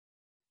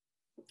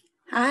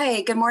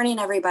Hi, good morning,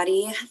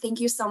 everybody.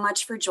 Thank you so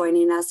much for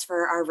joining us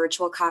for our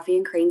virtual Coffee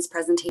and Cranes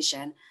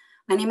presentation.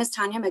 My name is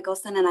Tanya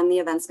Mickelson, and I'm the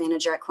events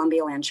manager at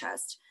Columbia Land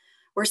Trust.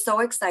 We're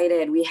so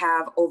excited. We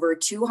have over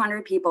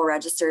 200 people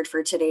registered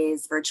for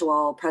today's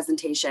virtual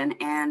presentation,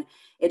 and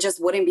it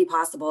just wouldn't be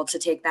possible to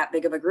take that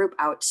big of a group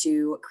out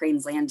to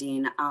Cranes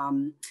Landing.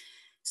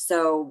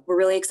 So we're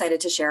really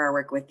excited to share our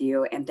work with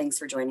you, and thanks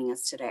for joining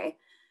us today.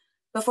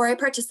 Before I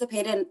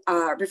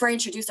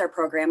introduce our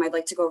program, I'd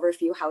like to go over a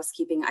few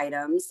housekeeping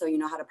items so you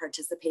know how to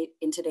participate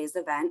in today's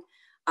event.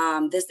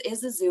 This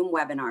is a Zoom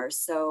webinar,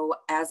 so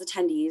as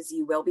attendees,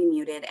 you will be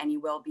muted and you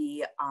will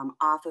be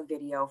off of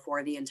video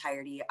for the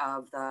entirety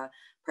of the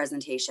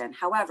presentation.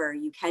 However,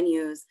 you can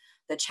use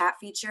the chat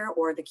feature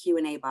or the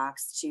Q&A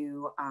box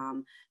to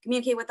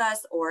communicate with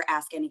us or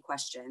ask any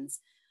questions.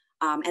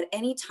 At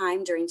any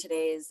time during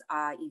today's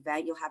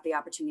event, you'll have the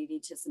opportunity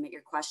to submit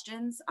your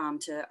questions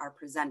to our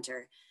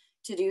presenter.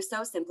 To do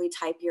so, simply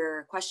type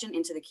your question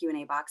into the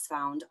Q&A box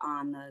found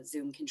on the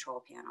Zoom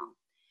control panel.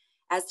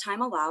 As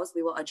time allows,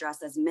 we will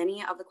address as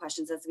many of the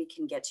questions as we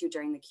can get to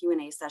during the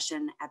Q&A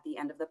session at the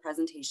end of the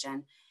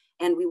presentation,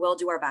 and we will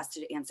do our best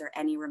to answer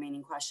any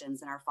remaining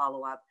questions in our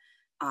follow-up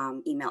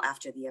email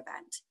after the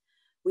event.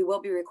 We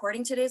will be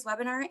recording today's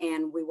webinar,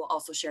 and we will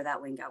also share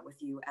that link out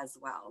with you as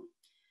well.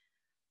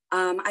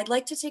 I'd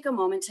like to take a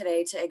moment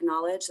today to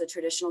acknowledge the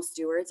traditional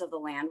stewards of the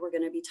land we're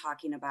going to be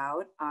talking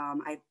about.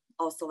 I'd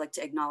also like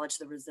to acknowledge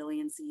the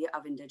resiliency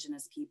of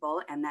Indigenous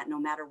people, and that no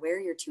matter where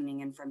you're tuning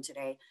in from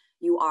today,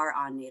 you are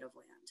on Native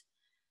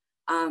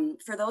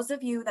land. For those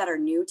of you that are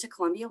new to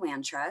Columbia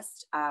Land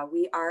Trust,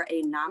 we are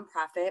a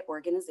nonprofit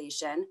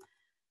organization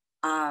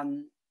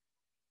that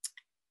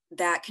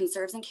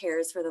conserves and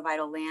cares for the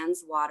vital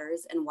lands,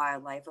 waters, and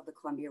wildlife of the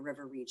Columbia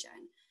River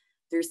region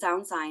through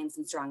sound science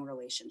and strong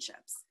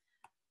relationships.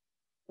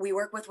 We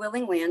work with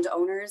willing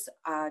landowners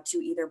to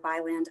either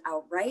buy land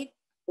outright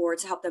or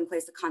to help them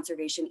place a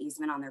conservation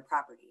easement on their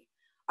property.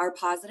 Our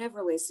positive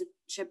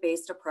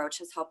relationship-based approach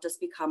has helped us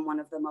become one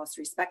of the most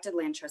respected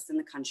land trusts in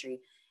the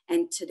country.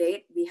 And to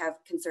date, we have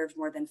conserved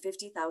more than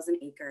 50,000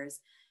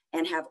 acres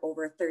and have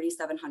over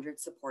 3,700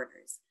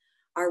 supporters.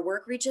 Our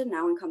work region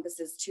now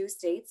encompasses 2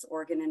 states,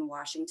 Oregon and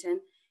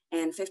Washington,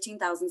 and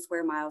 15,000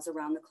 square miles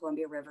around the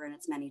Columbia River and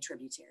its many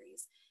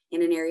tributaries,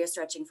 in an area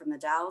stretching from the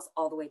Dalles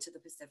all the way to the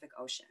Pacific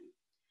Ocean.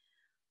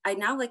 I'd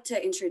now like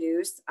to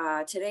introduce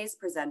today's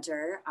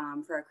presenter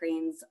for our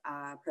Cranes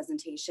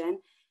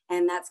presentation,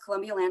 and that's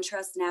Columbia Land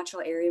Trust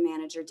Natural Area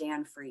Manager,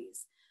 Dan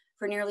Friesz.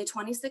 For nearly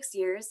 26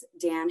 years,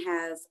 Dan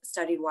has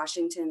studied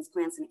Washington's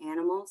plants and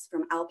animals,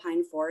 from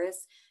alpine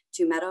forests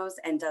to meadows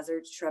and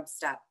desert shrub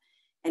steppe,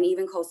 and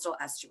even coastal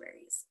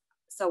estuaries.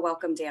 So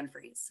welcome, Dan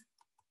Friesz.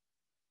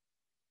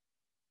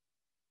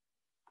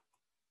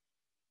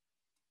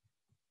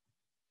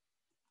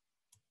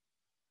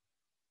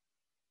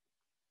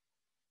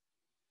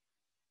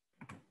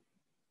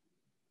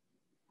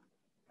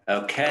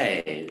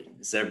 Okay,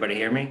 does everybody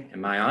hear me?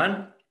 Am I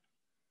on?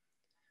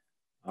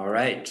 All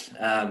right,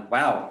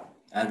 wow.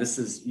 This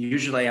is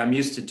usually, I'm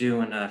used to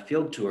doing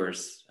field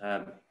tours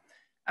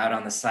out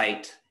on the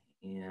site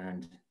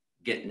and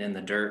getting in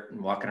the dirt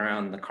and walking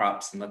around the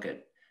crops and look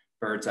at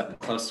birds up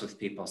close with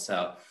people.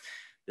 So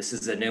this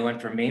is a new one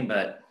for me,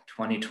 but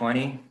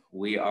 2020,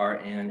 we are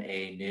in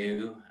a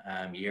new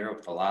year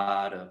with a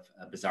lot of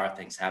bizarre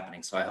things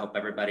happening. So I hope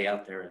everybody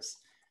out there is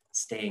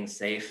staying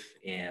safe,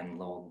 and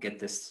we'll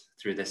get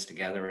through this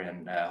together,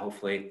 and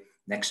hopefully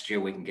next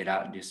year we can get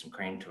out and do some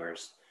crane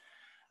tours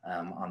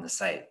on the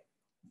site.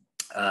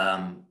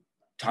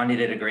 Tanya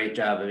did a great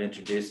job of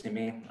introducing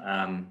me.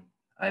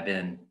 I've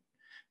been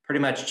pretty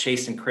much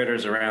chasing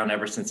critters around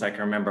ever since I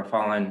can remember,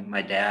 following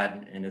my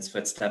dad in his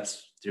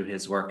footsteps through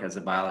his work as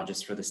a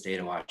biologist for the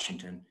state of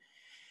Washington.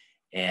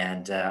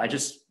 And I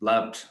just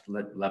loved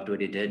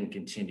what he did and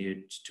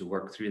continued to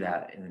work through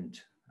that.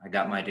 And I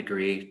got my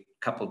degree,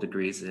 couple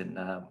degrees in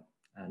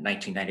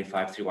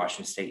 1995 through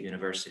Washington State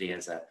University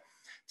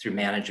through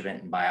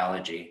management and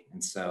biology.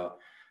 And so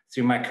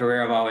through my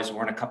career, I've always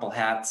worn a couple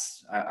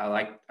hats.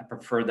 I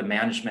prefer the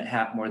management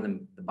hat more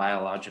than the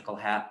biological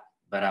hat,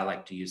 but I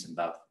like to use them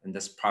both. And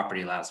this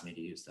property allows me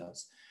to use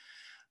those.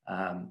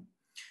 And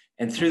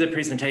through the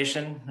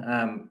presentation,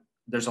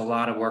 there's a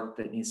lot of work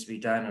that needs to be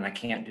done, and I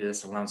can't do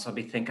this alone. So I'll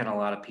be thinking a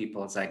lot of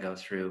people as I go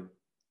through.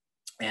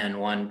 And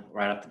one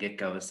right off the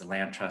get-go is the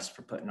Land Trust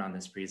for putting on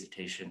this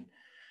presentation,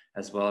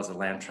 as well as the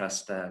Land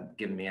Trust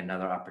giving me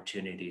another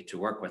opportunity to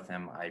work with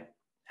them. I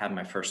had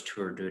my first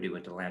tour duty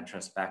with the Land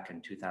Trust back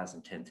in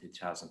 2010 through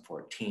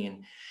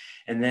 2014.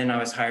 And then I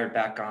was hired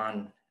back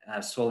on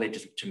solely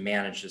to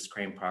manage this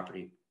crane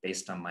property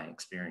based on my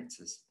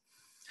experiences.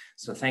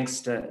 So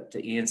thanks to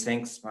Ian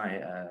Sinks,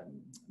 my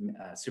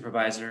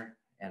supervisor,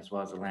 as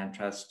well as the Land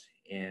Trust,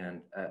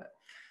 and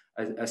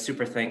a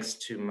super thanks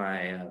to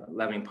my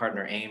loving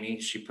partner,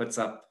 Amy. She puts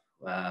up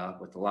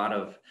with a lot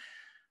of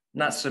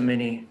not so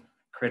many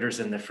critters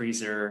in the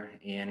freezer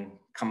and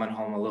coming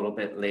home a little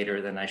bit later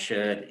than I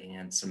should,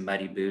 and some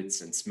muddy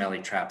boots and smelly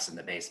traps in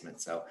the basement.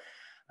 So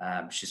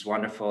She's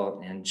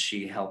wonderful, and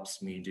she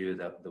helps me do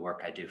the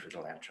work I do for the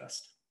Land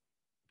Trust.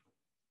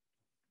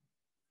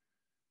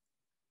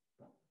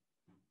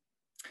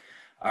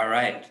 All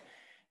right,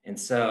 and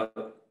so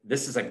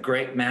this is a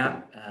great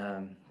map,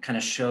 kind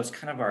of shows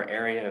kind of our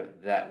area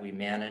that we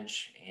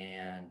manage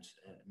and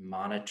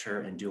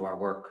monitor and do our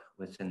work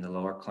within the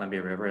lower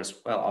Columbia River, as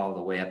well all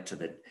the way up to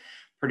the,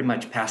 pretty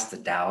much past the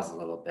Dalles a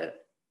little bit.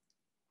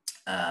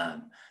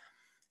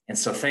 And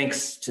so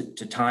thanks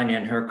to Tanya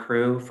and her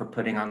crew for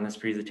putting on this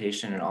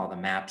presentation and all the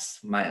maps.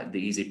 The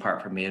easy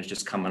part for me is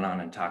just coming on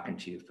and talking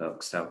to you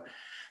folks. So,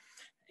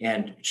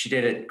 and she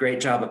did a great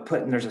job of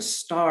putting, there's a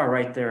star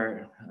right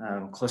there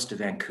close to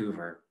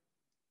Vancouver.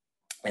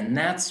 And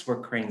that's where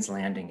Cranes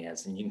Landing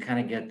is. And you can kind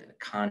of get the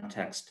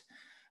context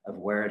of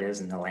where it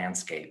is in the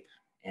landscape.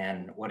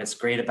 And what is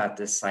great about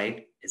this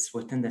site, it's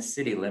within the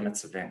city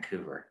limits of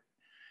Vancouver.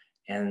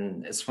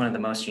 And it's one of the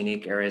most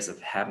unique areas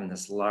of having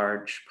this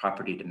large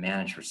property to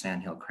manage for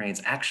sandhill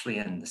cranes, actually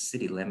in the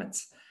city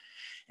limits.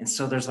 And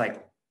so there's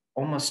like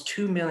almost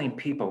 2 million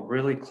people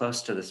really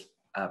close to this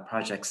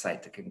project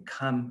site that can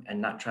come and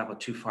not travel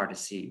too far to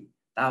see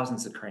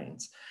thousands of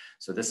cranes.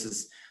 So this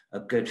is a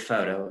good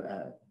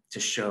photo to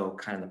show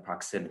kind of the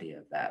proximity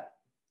of that.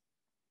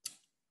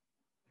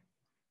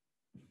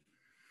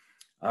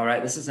 All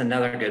right, this is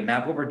another good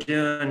map. What we're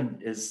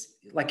doing is,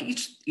 like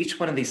each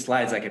one of these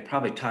slides, I could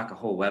probably talk a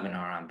whole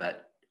webinar on,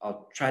 but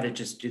I'll try to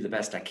just do the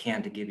best I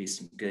can to give you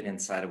some good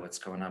insight of what's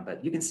going on.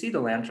 But you can see the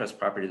land trust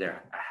property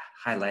there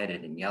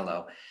highlighted in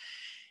yellow.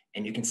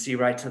 And you can see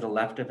right to the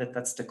left of it,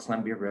 that's the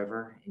Columbia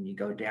River. And you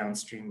go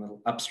downstream,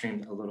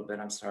 upstream a little bit,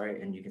 I'm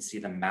sorry. And you can see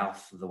the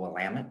mouth of the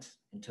Willamette.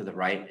 And to the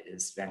right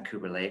is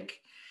Vancouver Lake.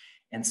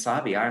 And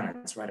Sauvie Island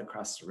is right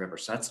across the river.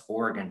 So that's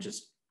Oregon,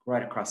 just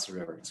right across the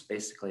river. It's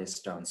basically a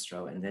stone's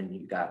throw. And then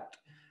you got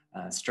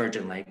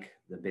Sturgeon Lake,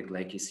 the big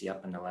lake you see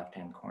up in the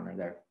left-hand corner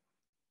there.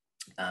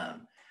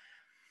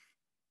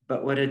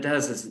 But what it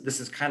does is,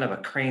 this is kind of a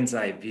crane's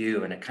eye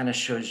view, and it kind of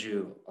shows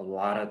you a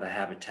lot of the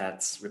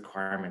habitat's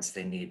requirements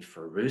they need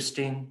for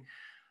roosting,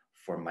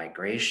 for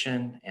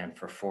migration, and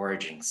for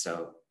foraging.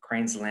 So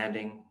Cranes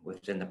Landing,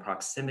 within the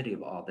proximity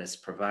of all this,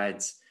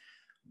 provides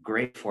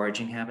great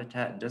foraging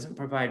habitat. It doesn't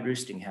provide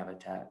roosting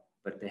habitat,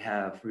 but they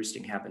have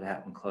roosting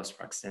habitat in close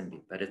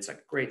proximity. But it's a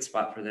great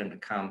spot for them to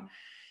come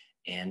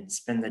and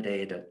spend the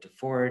day to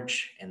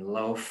forage and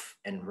loaf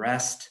and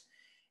rest,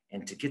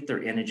 and to get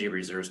their energy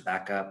reserves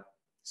back up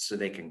so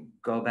they can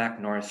go back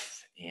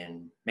north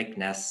and make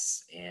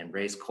nests and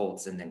raise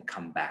colts and then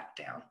come back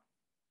down.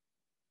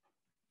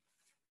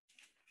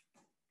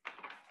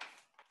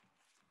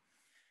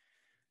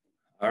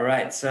 All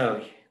right,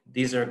 so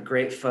these are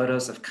great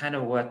photos of kind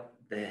of what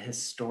the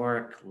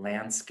historic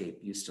landscape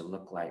used to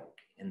look like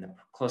in the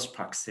close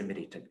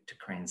proximity to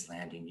Cranes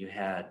Landing. You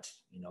had,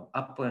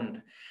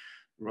 upland,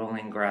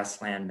 rolling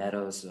grassland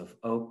meadows of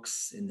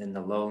oaks, and then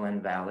the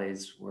lowland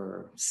valleys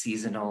were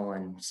seasonal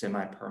and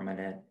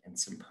semi-permanent, and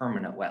some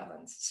permanent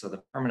wetlands. So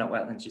the permanent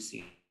wetlands you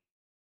see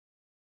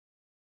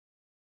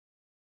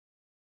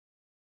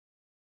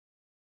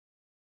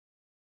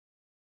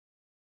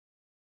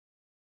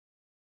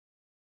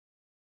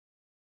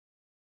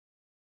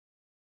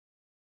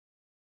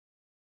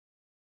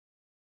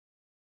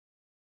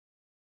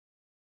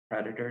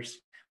predators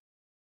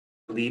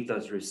leave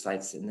those roost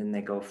sites, and then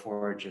they go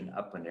forage in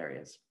upland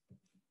areas.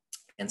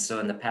 And so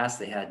in the past,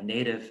 they had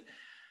native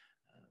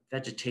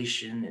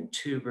vegetation and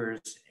tubers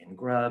and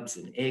grubs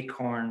and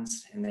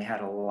acorns, and they had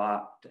a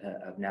lot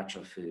of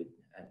natural food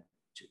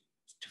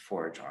to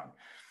forage on.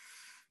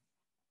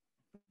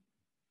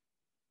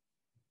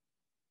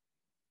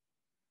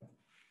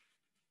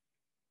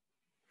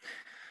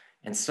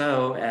 And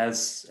so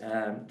as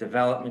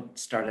development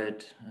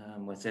started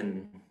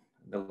within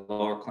the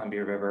lower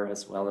Columbia River,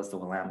 as well as the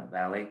Willamette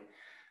Valley,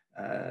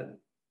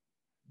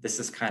 this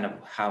is kind of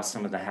how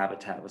some of the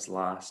habitat was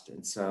lost.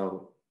 And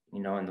so,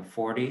 in the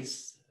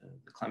 40s,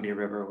 the Columbia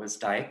River was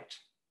diked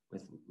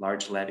with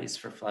large levees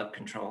for flood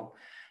control,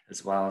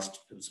 as well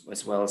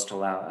as to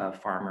allow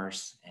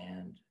farmers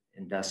and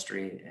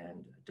industry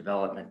and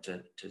development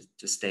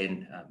to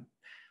stay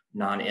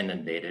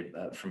non-inundated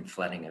from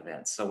flooding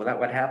events. So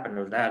what happened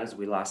with that is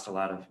we lost a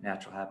lot of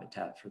natural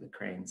habitat for the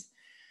cranes.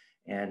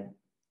 And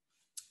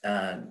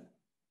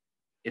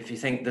if you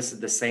think this is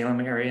the Salem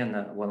area in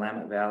the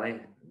Willamette Valley,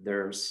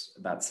 there's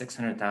about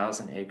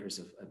 600,000 acres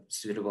of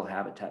suitable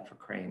habitat for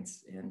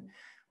cranes, and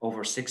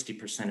over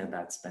 60% of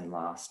that's been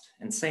lost.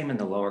 And same in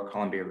the lower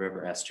Columbia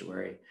River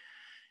estuary.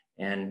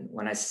 And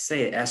when I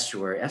say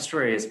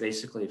estuary is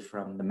basically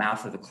from the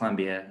mouth of the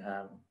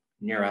Columbia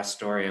near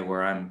Astoria,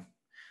 where I'm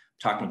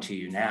talking to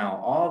you now,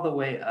 all the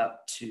way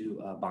up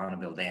to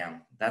Bonneville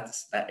Dam. That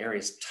area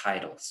is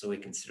tidal, so we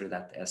consider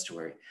that the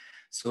estuary.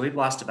 So we've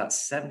lost about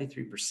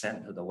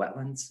 73% of the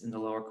wetlands in the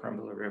lower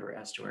Columbia River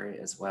estuary,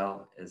 as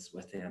well as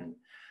within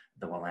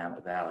the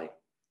Willamette Valley.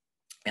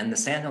 And the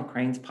sandhill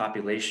cranes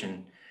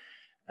population,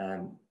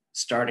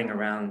 starting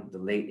around the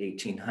late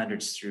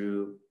 1800s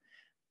through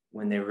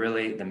when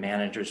the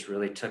managers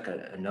really took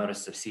a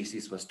notice of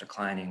species was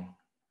declining,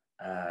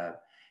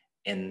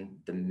 in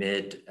the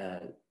mid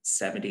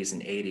 70s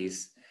and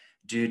 80s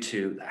due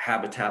to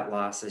habitat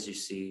loss, as you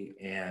see,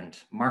 and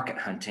market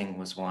hunting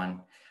was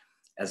one,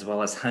 as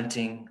well as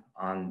hunting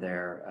on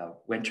their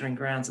wintering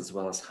grounds, as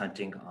well as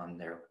hunting on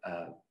their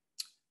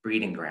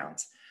breeding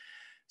grounds.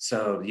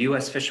 So the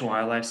U.S. Fish and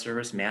Wildlife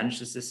Service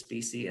manages this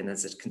species, and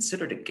is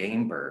considered a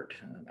game bird,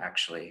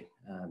 actually.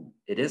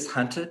 It is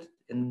hunted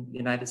in the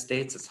United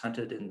States. It's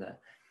hunted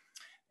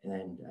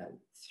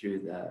through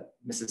the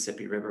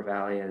Mississippi River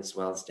Valley, as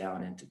well as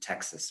down into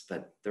Texas,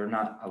 but they're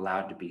not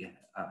allowed to be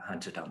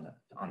hunted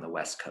on the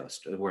West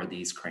Coast, where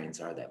these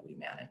cranes are that we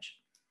manage.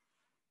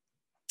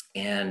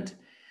 And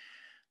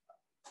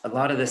a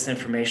lot of this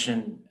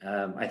information,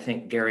 I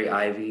think Gary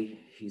Ivey,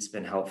 he's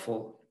been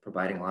helpful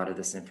providing a lot of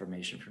this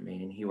information for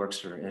me, and he works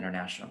for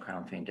International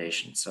Crown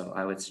Foundation. So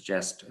I would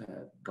suggest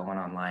going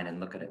online and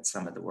looking at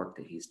some of the work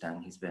that he's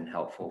done. He's been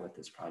helpful with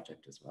this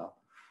project as well.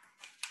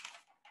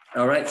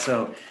 All right,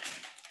 so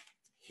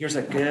here's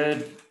a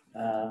good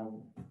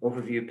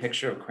overview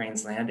picture of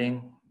Cranes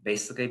Landing,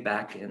 basically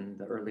back in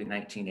the early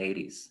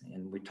 1980s.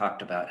 And we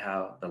talked about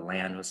how the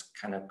land was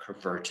kind of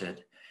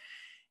converted,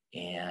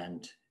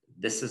 and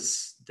this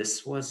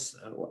was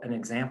an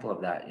example of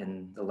that.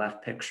 In the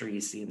left picture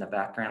you see in the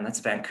background, that's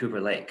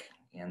Vancouver Lake.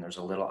 And there's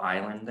a little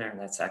island there, and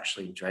that's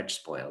actually dredge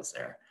spoils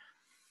there.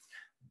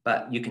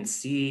 But you can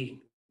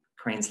see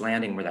Cranes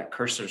Landing, where that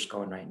cursor's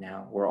going right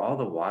now, where all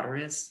the water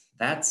is,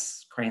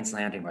 that's Cranes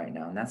Landing right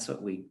now. And that's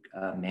what we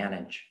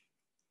manage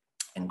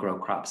and grow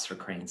crops for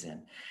cranes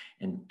in.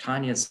 And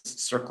Tanya's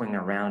circling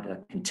around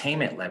a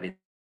containment levee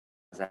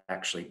that's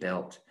actually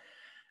built.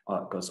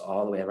 It goes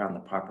all the way around the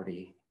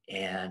property.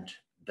 And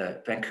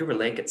the Vancouver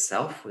Lake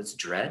itself was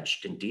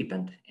dredged and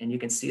deepened, and you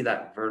can see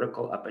that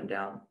vertical up and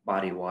down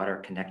body of water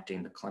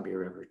connecting the Columbia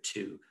River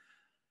to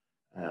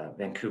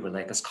Vancouver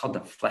Lake. It's called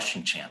the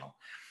flushing channel.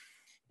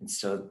 And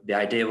so the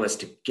idea was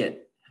to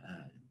get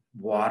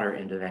water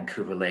into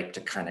Vancouver Lake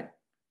to kind of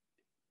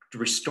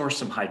restore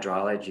some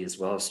hydrology, as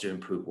well as to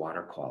improve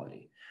water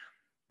quality.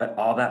 But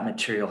all that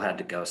material had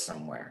to go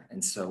somewhere.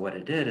 And so what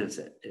it did is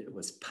it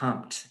was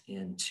pumped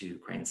into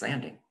Cranes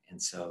Landing.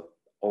 And so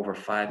over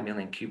 5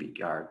 million cubic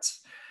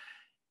yards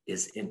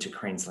is into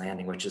Cranes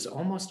Landing, which is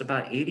almost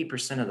about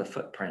 80% of the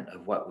footprint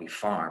of what we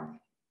farm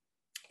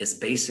is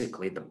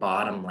basically the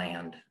bottom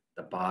land,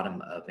 the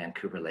bottom of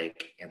Vancouver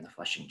Lake and the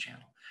flushing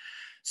channel.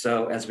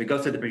 So as we go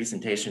through the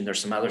presentation, there's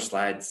some other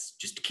slides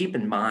just to keep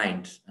in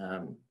mind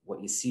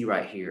what you see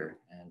right here.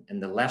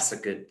 And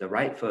the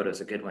right photo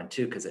is a good one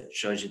too, because it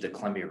shows you the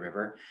Columbia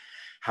River,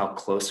 how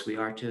close we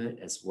are to it,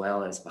 as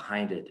well as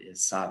behind it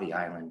is Sauvie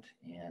Island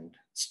and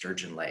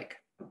Sturgeon Lake.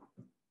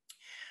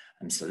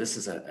 And so this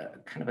is a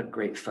kind of a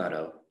great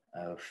photo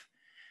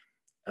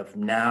of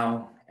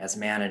now as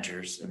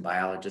managers and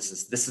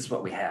biologists, this is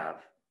what we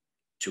have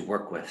to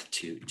work with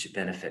to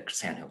benefit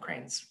sandhill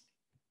cranes.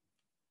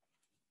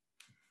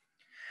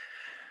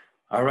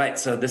 All right,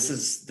 so this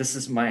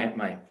is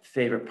my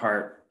favorite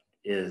part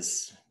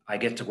is I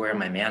get to wear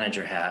my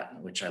manager hat,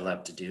 which I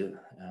love to do.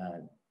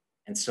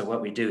 And so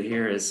what we do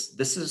here is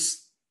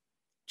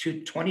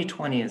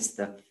 2020 is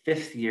the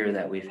 5th year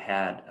that we've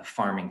had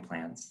farming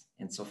plans.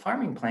 And so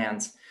farming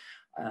plans,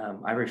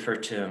 I refer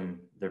to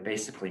them, they're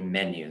basically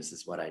menus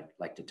is what I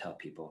like to tell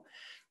people.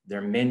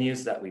 They're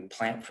menus that we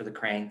plant for the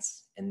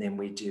cranes, and then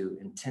we do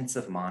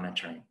intensive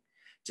monitoring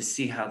to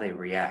see how they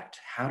react.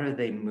 How do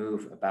they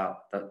move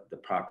about the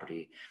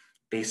property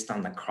based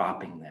on the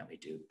cropping that we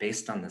do,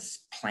 based on the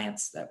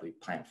plants that we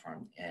plant for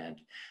them,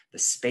 and the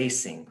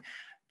spacing,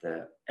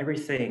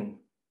 everything,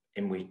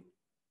 and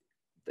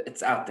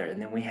it's out there.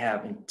 And then we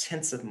have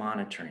intensive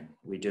monitoring.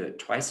 We do it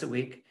twice a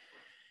week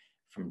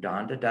from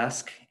dawn to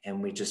dusk,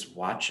 and we just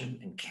watch them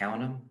and count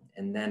them.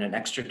 And then an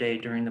extra day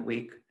during the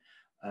week,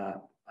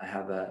 I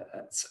have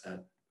a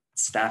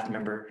staff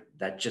member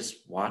that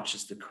just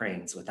watches the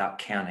cranes without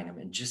counting them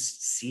and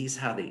just sees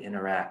how they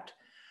interact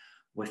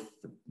with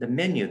the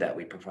menu that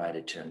we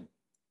provided to them.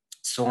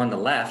 So on the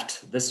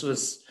left, this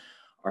was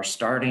one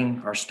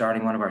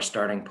of our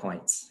starting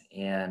points.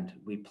 And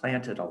we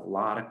planted a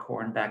lot of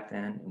corn back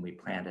then, and we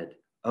planted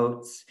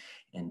oats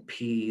and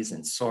peas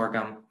and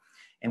sorghum.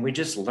 And we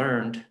just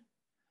learned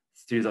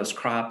through those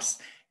crops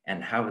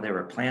and how they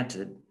were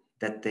planted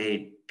that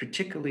they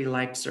particularly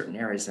liked certain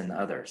areas than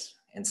others.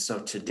 And so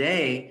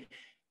today,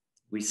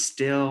 we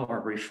still are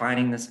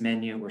refining this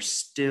menu. We're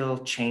still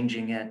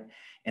changing it,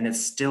 and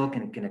it's still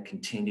going to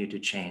continue to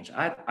change.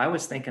 I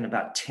was thinking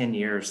about 10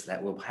 years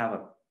that we'll have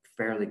a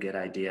fairly good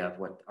idea of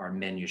what our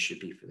menu should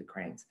be for the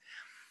cranes.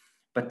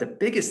 But the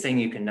biggest thing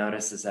you can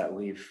notice is that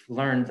we've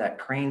learned that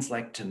cranes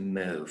like to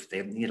move.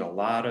 They need a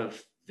lot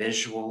of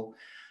visual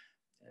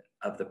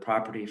of the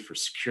property for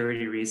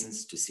security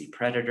reasons, to see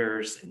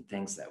predators and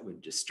things that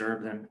would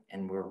disturb them.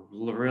 And we're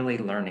really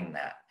learning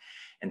that.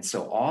 And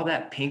so all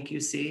that pink you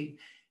see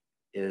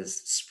is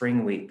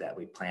spring wheat that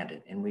we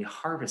planted, and we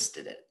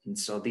harvested it. And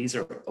so these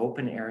are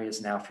open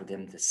areas now for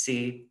them to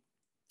see.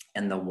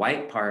 And the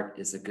white part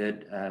is a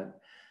good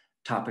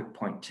topic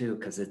point too,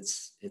 because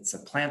it's a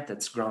plant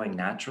that's growing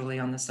naturally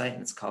on the site,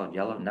 and it's called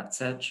yellow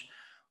nutsedge,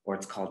 or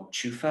it's called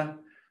chufa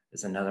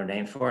is another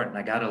name for it. And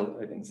I got a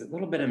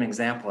little bit of an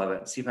example of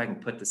it. See if I can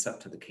put this up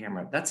to the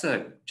camera. That's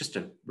just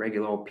a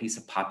regular old piece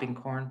of popping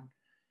corn.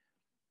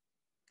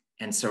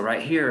 And so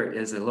right here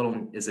is a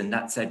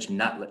nutsedge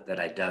nutlet that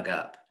I dug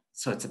up.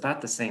 So it's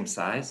about the same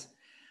size,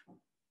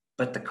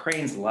 but the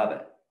cranes love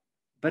it.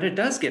 But it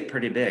does get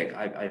pretty big.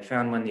 I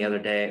found one the other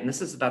day, and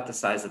this is about the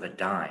size of a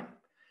dime.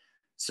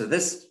 So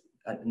this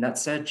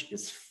nutsedge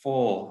is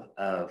full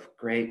of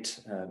great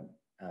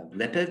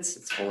lipids.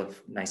 It's full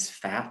of nice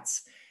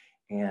fats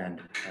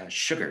and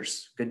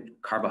sugars, good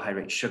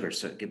carbohydrate sugars.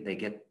 So they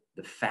get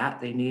the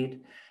fat they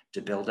need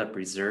to build up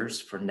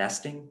reserves for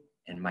nesting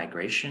and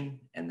migration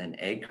and then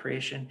egg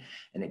creation.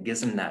 And it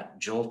gives them that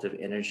jolt of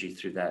energy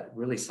through that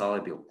really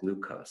soluble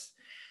glucose.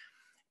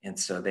 And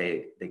so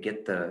they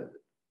get the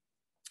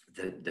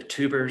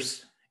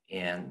tubers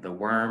and the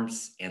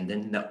worms, and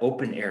then the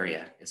open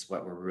area is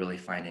what we're really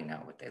finding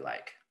out what they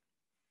like.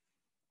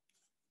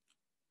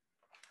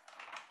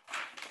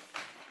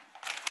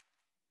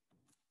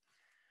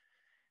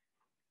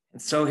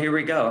 And so here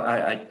we go.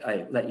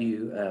 I let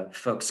you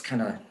folks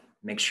kind of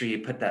make sure you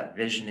put that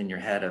vision in your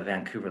head of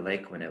Vancouver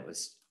Lake when it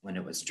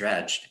was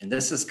dredged. And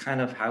this is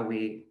kind of how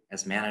we,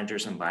 as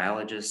managers and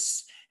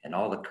biologists and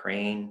all the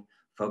crane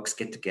folks,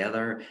 get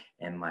together,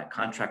 and my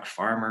contract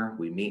farmer,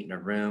 we meet in a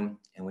room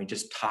and we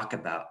just talk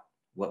about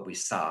what we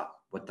saw,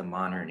 what the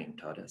monitoring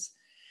told us.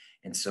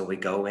 And so we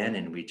go in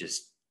and we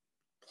just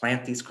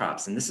plant these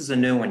crops. And this is a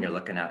new one you're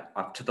looking at.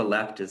 Up to the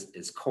left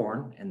is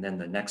corn, and then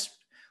the next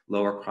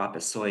lower crop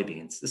is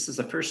soybeans. This is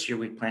the first year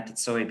we planted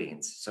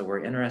soybeans. So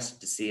we're interested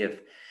to see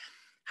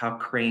how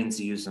cranes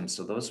use them.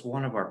 So those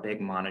one of our big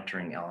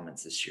monitoring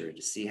elements this year,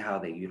 to see how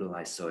they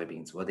utilize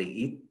soybeans. Will they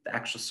eat the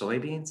actual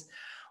soybeans,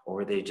 or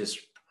will they just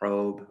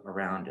probe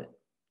around it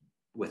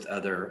with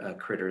other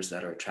critters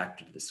that are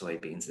attracted to the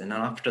soybeans? And then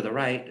off to the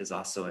right is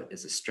also a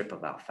strip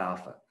of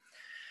alfalfa.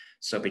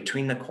 So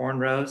between the corn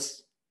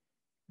rows,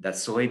 the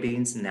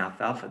soybeans and the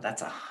alfalfa,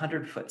 that's a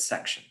 100-foot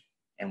section.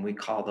 And we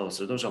call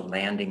those are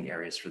landing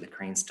areas for the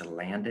cranes to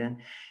land in.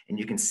 And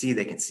you can see,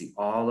 they can see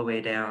all the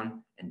way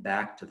down and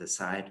back to the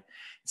side.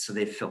 So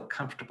they feel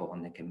comfortable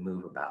and they can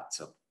move about.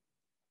 So,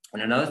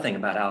 and another thing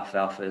about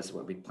alfalfa is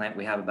what we plant,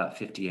 we have about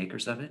 50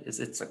 acres of it, is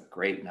it's a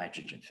great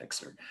nitrogen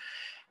fixer.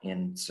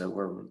 And so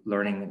we're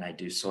learning, and I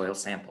do soil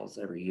samples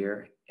every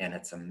year, and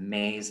it's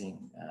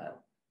amazing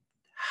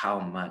how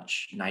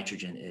much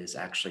nitrogen is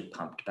actually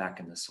pumped back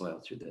in the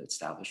soil through the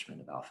establishment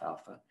of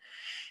alfalfa.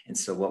 And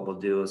so what we'll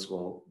do is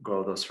we'll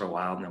grow those for a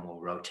while, and then we'll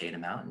rotate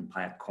them out and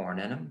plant corn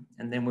in them.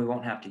 And then we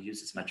won't have to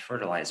use as much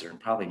fertilizer, and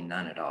probably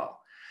none at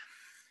all.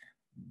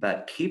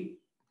 But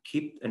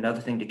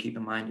another thing to keep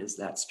in mind is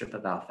that strip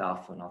of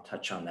alfalfa, and I'll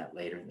touch on that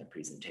later in the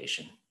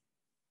presentation.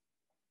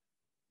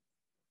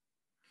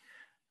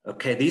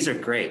 Okay, these are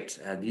great.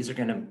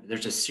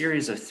 There's a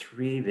series of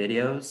 3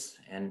 videos,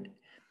 and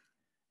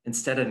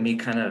instead of me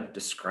kind of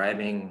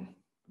describing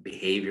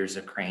behaviors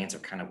of cranes or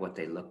kind of what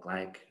they look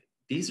like,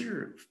 these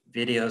are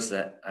videos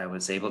that I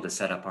was able to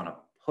set up on a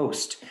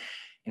post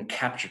and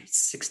captured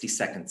 60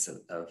 seconds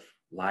of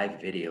live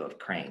video of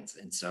cranes.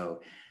 And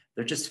so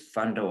they're just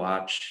fun to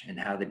watch and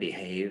how they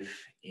behave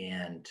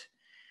and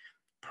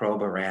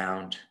probe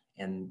around.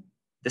 And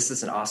this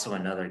is also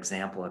another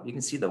example of, you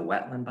can see the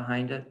wetland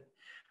behind it.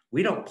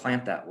 We don't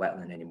plant that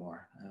wetland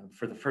anymore.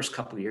 For the first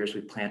couple of years,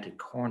 we planted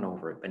corn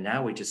over it, but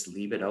now we just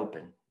leave it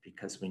open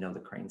because we know the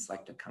cranes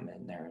like to come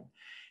in there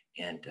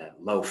and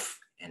loaf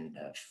and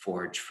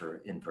forage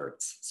for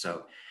inverts.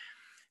 So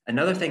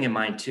another thing in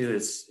mind too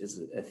is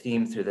a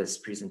theme through this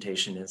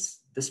presentation is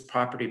this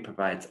property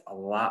provides a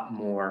lot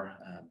more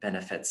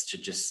benefits to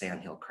just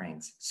sandhill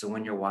cranes. So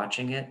when you're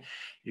watching it,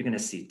 you're gonna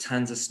see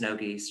tons of snow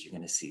geese, you're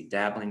gonna see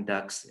dabbling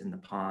ducks in the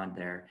pond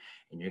there,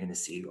 and you're gonna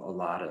see a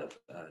lot of,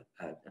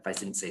 if I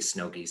didn't say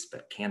snow geese,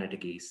 but Canada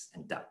geese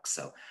and ducks.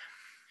 So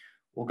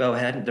we'll go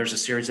ahead, there's a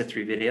series of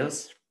 3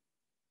 videos,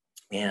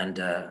 and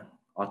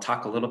I'll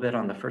talk a little bit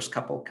on the first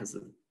couple because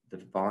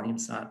the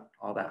volume's not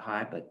all that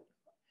high,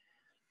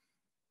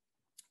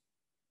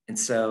 and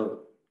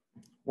so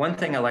one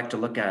thing I like to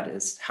look at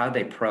is how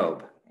they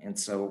probe. And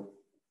so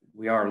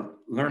we are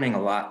learning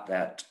a lot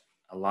that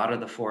a lot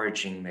of the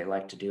foraging they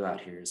like to do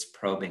out here is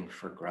probing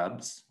for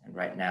grubs. And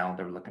right now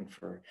they're looking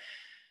for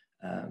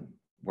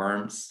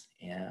worms.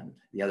 And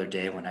the other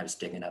day when I was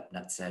digging up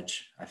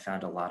nutsedge, I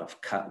found a lot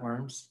of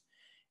cutworms.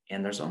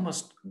 And there's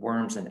almost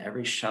worms in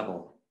every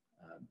shovel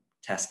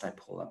test I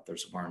pull up,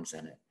 there's worms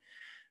in it.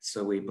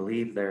 So we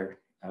believe they're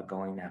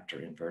going after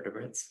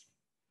invertebrates.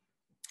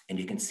 And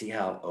you can see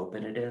how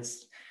open it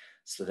is.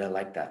 So they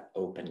like that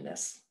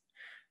openness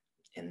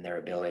in their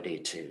ability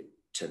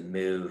to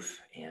move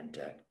and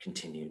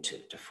continue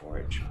to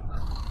forage.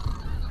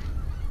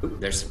 Ooh,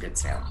 there's some good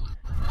sound.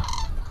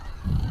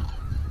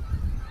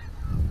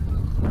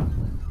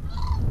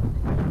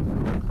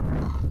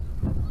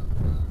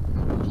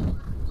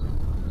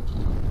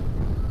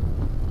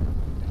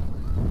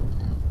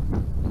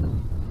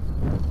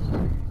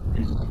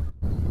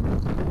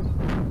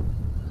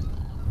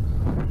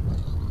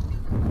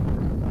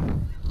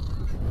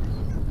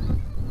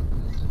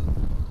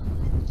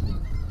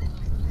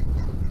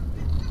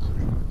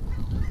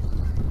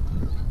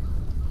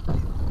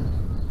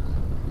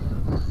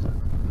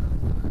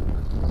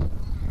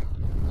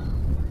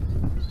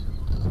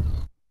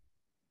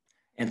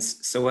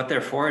 so what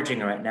they're foraging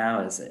right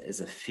now is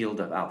a field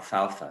of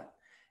alfalfa.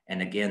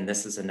 And again,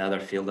 this is another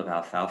field of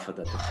alfalfa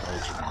that they're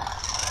foraging on.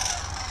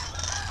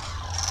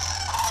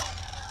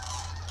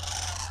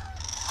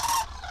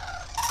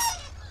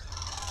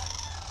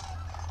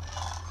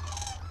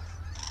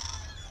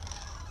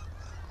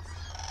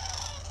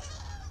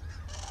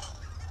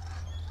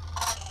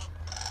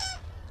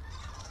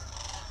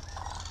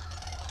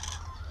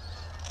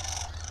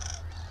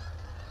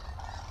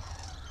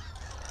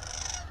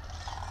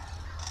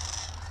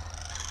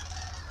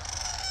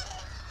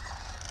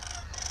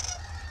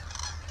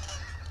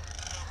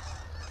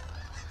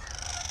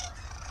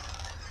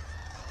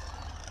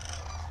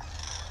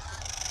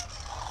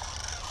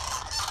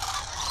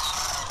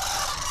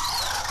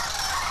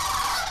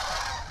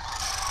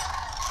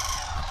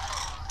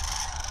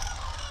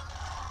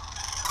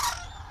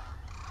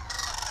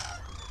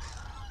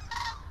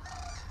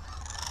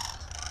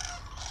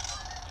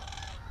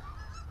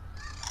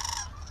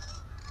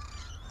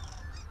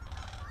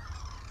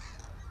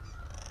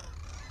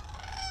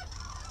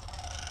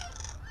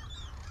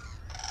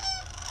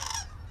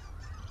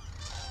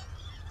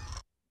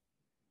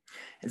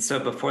 And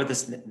so before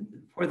this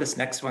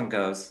next one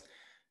goes,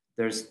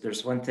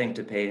 there's one thing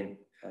to pay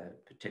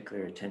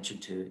particular attention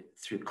to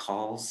through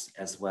calls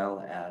as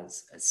well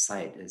as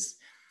sight is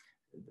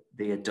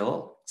the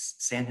adult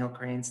sandhill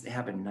cranes. They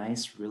have a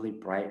nice, really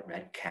bright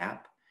red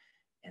cap.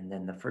 And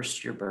then the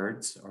first year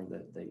birds, or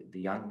the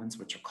young ones,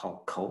 which are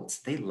called colts,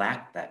 they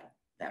lack that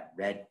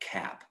red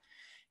cap.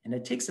 And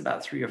it takes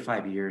about 3 or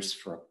 5 years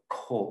for a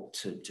colt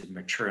to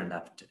mature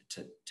enough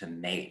to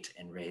mate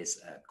and raise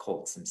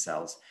colts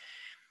themselves.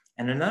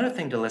 And another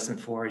thing to listen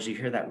for is you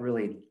hear that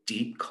really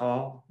deep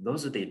call.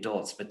 Those are the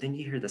adults, but then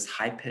you hear this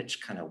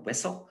high-pitched kind of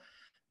whistle.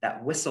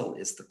 That whistle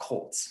is the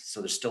colts. So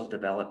they're still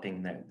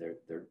developing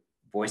their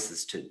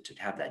voices to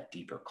have that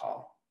deeper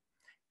call.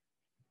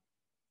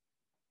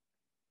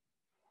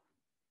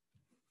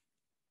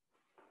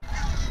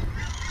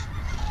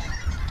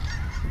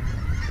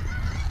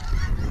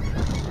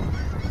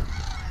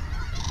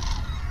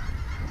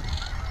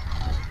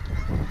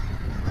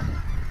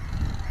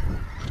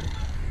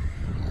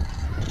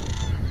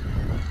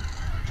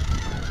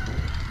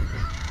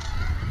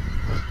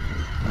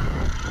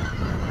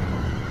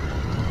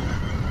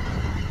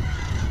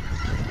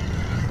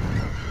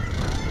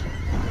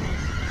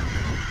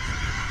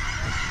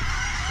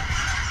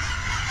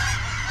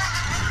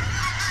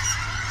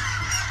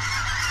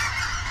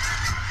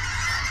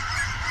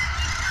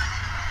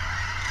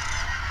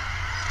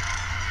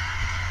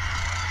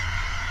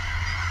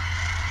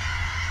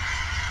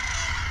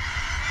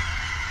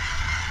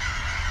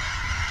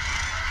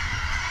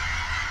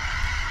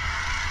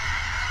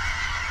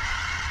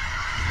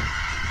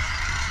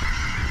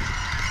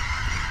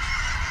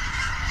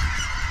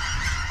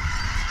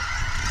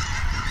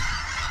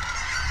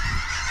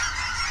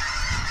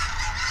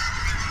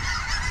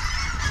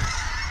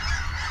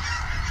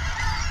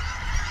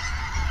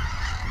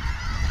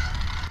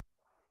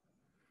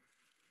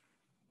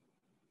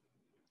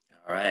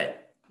 All right,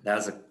 that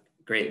was a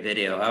great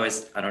video.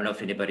 I don't know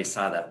if anybody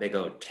saw that big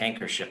old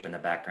tanker ship in the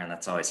background.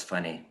 That's always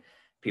funny.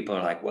 People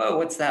are like, whoa,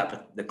 what's that?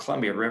 But the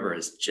Columbia River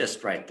is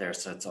just right there.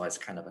 So it's always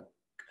kind of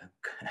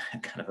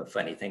a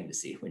funny thing to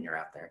see when you're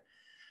out there.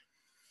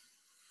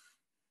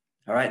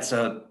 All right,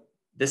 so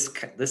this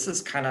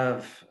is kind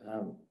of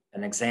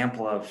an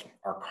example of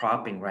our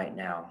cropping right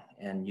now.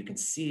 And you can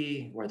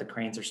see where the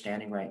cranes are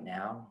standing right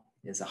now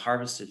is a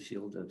harvested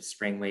field of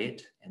spring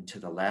wheat, and to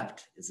the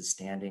left is a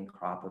standing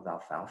crop of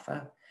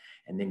alfalfa.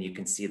 And then you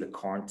can see the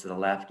corn to the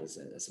left as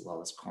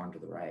well as corn to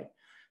the right.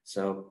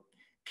 So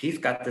Keith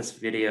got this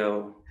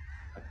video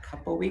a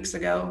couple weeks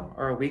ago,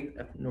 or a week,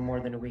 no more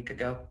than a week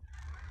ago.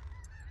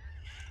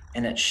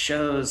 And it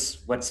shows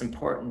what's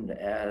important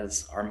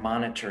as our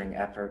monitoring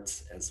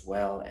efforts as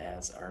well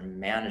as our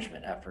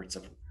management efforts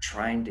of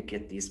trying to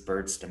get these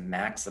birds to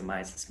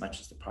maximize as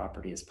much of the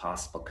property as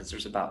possible, because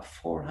there's about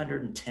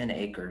 410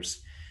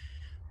 acres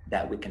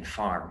that we can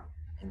farm.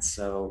 And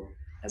so,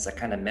 as I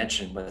kind of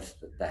mentioned,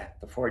 with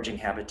the foraging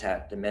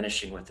habitat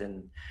diminishing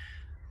within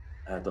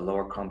the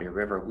lower Columbia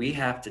River, we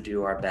have to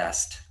do our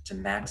best to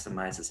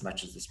maximize as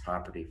much of this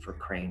property for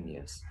crane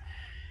use.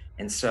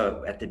 And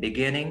so at the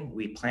beginning,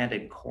 we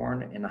planted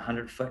corn in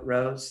 100-foot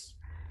rows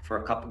for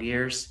a couple of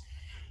years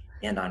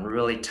and on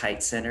really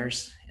tight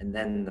centers. And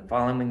then the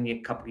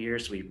following couple of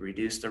years, we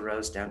reduced the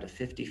rows down to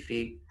 50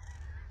 feet.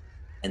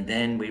 And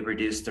then we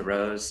reduced the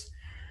rows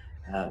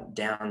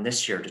down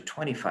this year to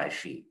 25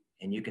 feet.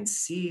 And you can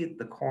see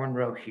the corn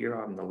row here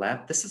on the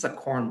left. This is a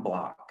corn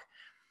block.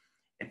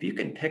 If you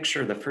can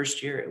picture the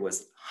first year, it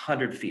was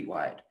 100 feet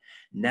wide.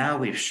 Now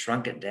we've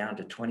shrunk it down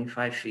to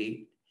 25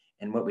 feet.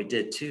 And what we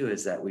did too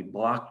is that we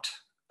blocked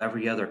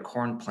every other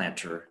corn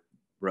planter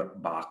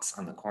box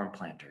on the corn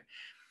planter.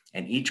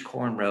 And each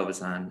corn row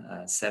is on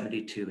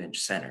 72-inch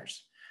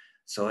centers.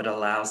 So it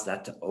allows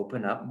that to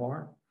open up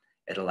more.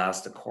 It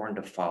allows the corn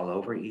to fall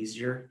over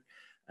easier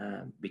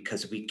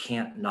because we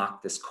can't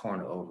knock this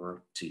corn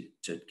over to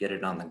get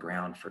it on the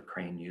ground for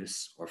crane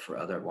use or for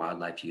other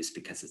wildlife use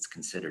because it's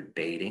considered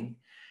baiting.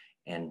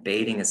 And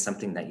baiting is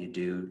something that you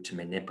do to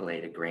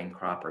manipulate a grain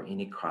crop or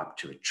any crop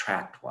to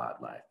attract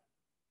wildlife.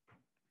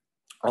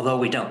 Although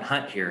we don't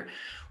hunt here,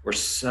 we're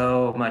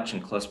so much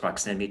in close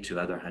proximity to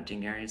other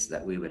hunting areas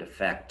that we would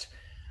affect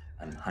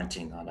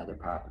hunting on other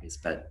properties.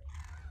 But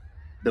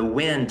the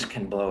wind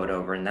can blow it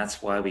over, and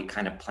that's why we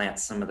kind of plant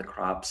some of the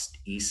crops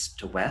east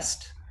to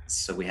west.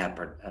 So we have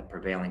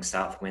prevailing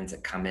south winds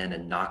that come in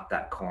and knock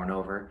that corn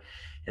over.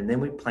 And then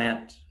we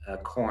plant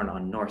corn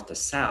on north to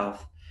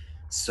south,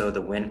 so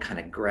the wind kind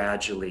of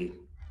gradually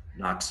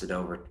knocks it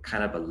over,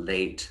 kind of a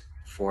late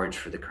forage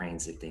for the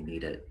cranes if they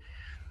need it.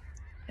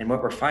 And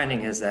what we're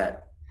finding is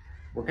that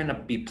we're going to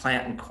be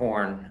planting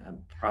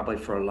corn probably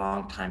for a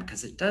long time,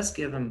 because it does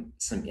give them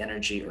some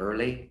energy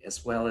early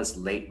as well as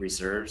late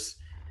reserves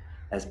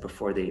as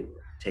before they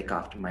take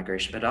off to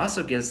migration. But it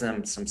also gives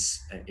them some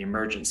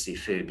emergency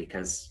food,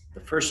 because the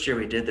first year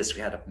we did this,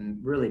 we had a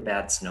really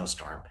bad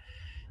snowstorm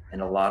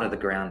and a lot of the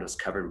ground was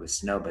covered with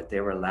snow, but they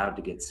were allowed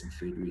to get some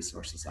food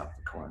resources off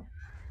the corn.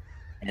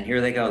 And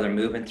here they go, they're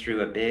moving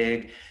through a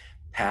big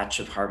patch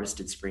of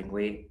harvested spring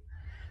wheat,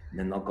 and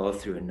then they'll go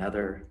through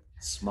another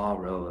small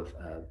row of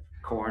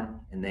corn,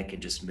 and they can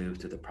just move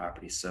to the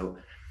property. So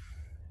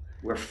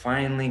we're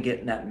finally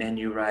getting that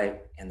menu right,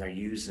 and they're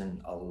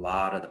using a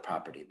lot of the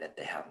property that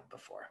they haven't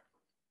before.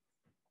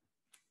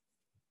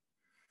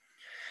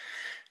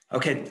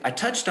 Okay, I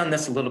touched on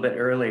this a little bit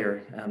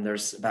earlier.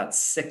 There's about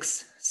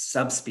 6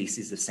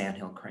 subspecies of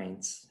sandhill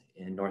cranes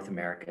in North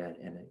America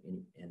and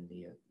in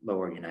the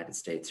lower United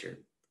States here.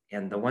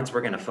 And the ones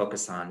we're going to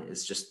focus on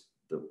is just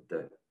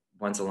the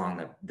ones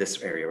along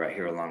this area right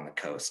here along the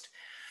coast.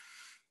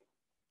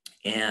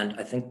 And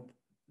I think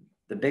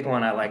the big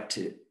one I like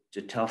to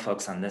tell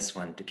folks on this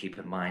one to keep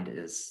in mind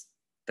is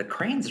the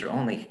cranes are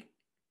only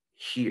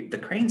here. The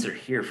cranes are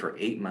here for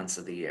 8 months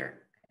of the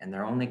year, and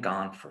they're only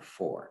gone for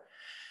 4.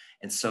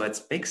 And so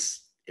it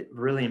makes it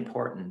really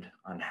important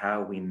on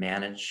how we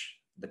manage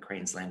the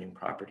cranes landing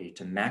property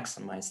to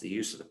maximize the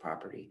use of the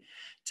property,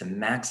 to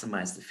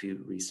maximize the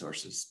food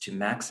resources, to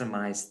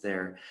maximize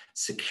their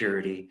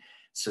security,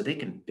 so they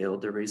can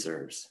build their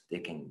reserves. They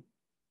can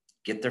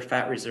get their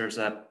fat reserves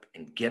up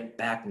and get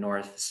back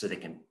north so they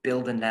can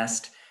build a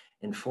nest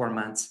in 4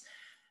 months.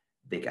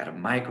 They got to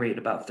migrate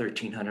about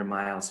 1,300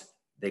 miles.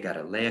 They got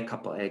to lay a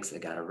couple eggs. They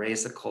got to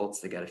raise the colts.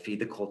 They got to feed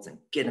the colts and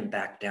get them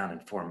back down in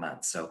 4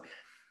 months. So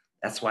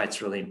that's why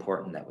it's really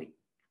important that we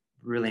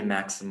really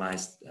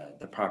maximize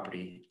the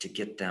property to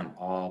get them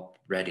all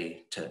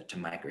ready to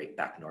migrate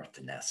back north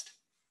to nest.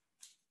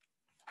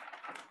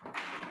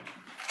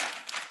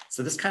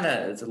 So this kind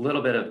of is a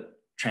little bit of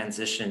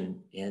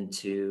transition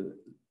into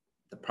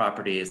the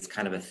property. It's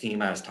kind of a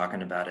theme I was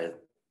talking about.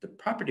 The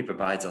property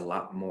provides a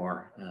lot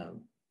more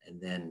and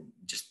then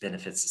just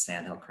benefits the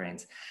sandhill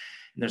cranes.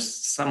 And there's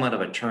somewhat of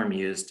a term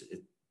used.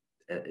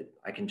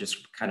 I can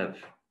just kind of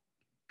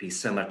be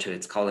similar to,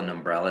 it's called an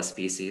umbrella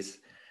species.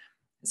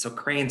 And so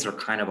cranes are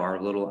kind of our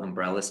little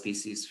umbrella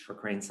species for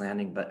cranes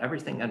landing, but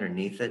everything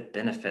underneath it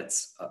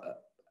benefits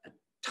a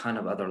ton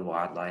of other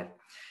wildlife.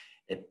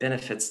 It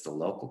benefits the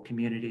local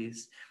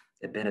communities.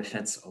 It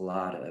benefits a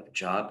lot of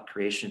job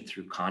creation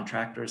through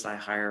contractors I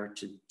hire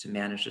to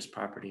manage this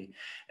property,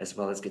 as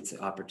well as gets the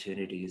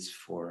opportunities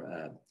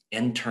for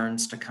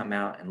interns to come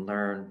out and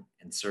learn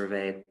and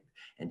survey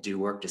and do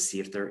work to see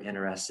if they're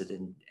interested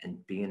in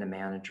being a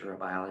manager or a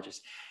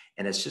biologist.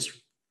 And it's just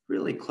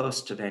really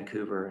close to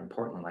Vancouver and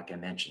Portland, like I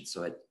mentioned.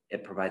 So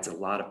it provides a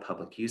lot of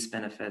public use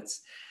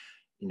benefits,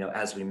 you know,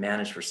 as we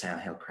manage for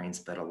sandhill cranes,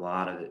 but a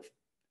lot of it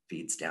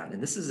feeds down.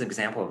 And this is an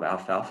example of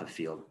alfalfa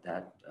field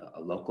that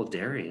a local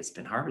dairy has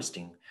been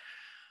harvesting.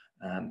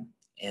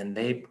 And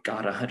they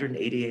got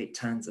 188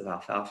 tons of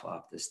alfalfa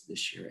off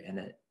this year.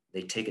 And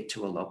they take it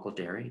to a local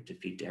dairy to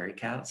feed dairy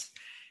cows.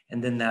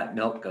 And then that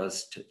milk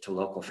goes to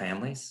local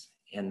families.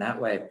 And that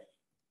way,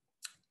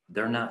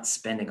 they're not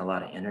spending a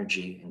lot of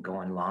energy and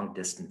going long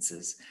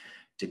distances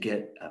to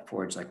get a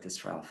forage like this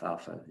for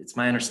alfalfa. It's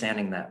my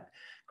understanding that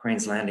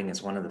Cranes Landing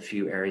is one of the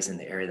few areas in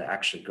the area that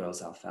actually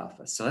grows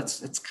alfalfa. So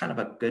it's kind of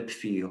a good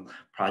feel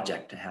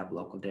project to have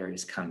local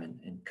dairies come in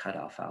and cut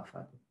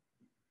alfalfa.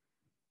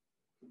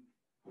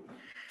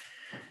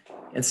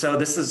 And so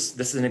this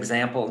is an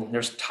example.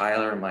 There's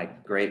Tyler, my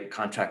great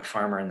contract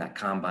farmer in that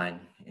combine,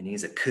 and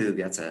he's a Coug.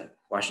 That's a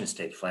Washington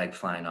State flag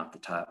flying off the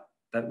top.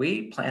 But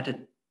we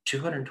planted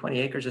 220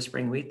 acres of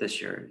spring wheat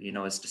this year. You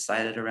know, it's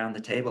decided around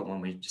the table when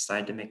we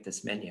decided to make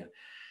this menu.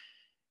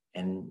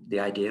 And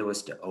the idea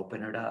was to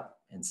open it up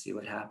and see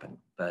what happened.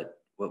 But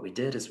what we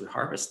did is we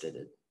harvested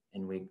it,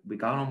 and we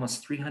got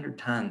almost 300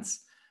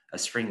 tons of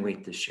spring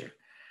wheat this year.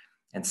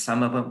 And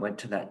some of it went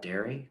to that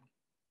dairy,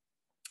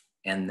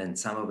 and then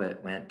some of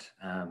it went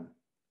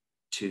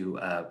to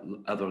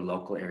other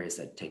local areas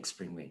that take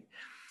spring wheat.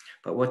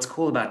 But what's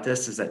cool about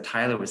this is that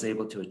Tyler was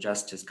able to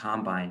adjust his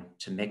combine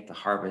to make the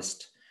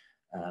harvest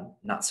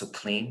not so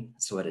clean.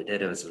 So what it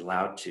did, it was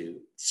allowed to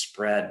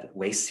spread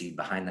waste seed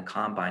behind the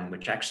combine,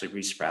 which actually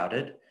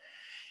resprouted.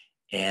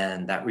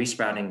 And that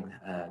resprouting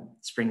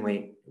spring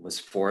wheat was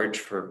forage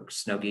for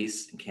snow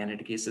geese and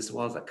Canada geese, as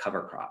well as a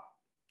cover crop.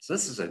 So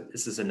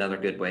this is another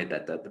good way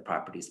that the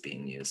property is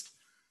being used.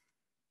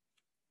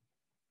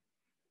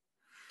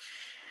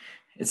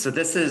 And so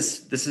this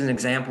is an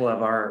example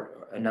of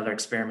another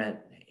experiment,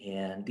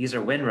 and these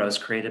are windrows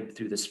created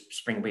through the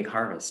spring wheat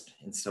harvest.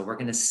 And so we're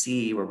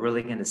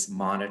really going to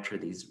monitor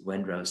these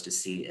windrows to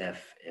see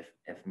if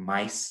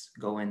mice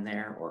go in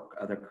there or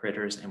other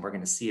critters, and we're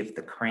going to see if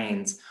the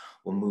cranes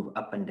will move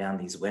up and down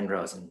these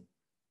windrows and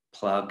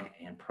plug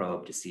and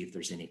probe to see if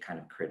there's any kind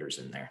of critters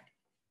in there.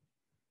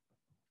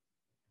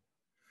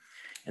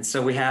 And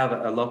so we have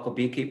a local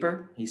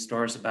beekeeper. He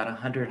stores about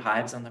 100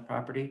 hives on the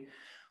property,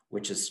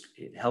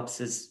 it helps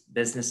his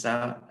business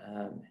out.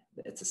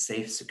 It's a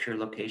safe, secure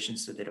location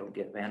so they don't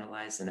get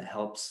vandalized, and it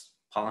helps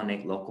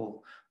pollinate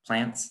local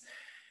plants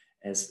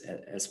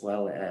as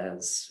well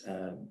as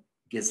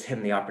gives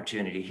him the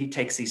opportunity. He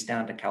takes these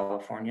down to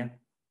California.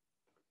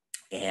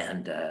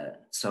 And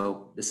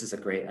so this is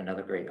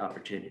another great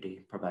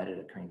opportunity provided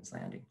at Cranes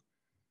Landing.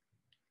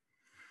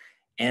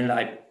 And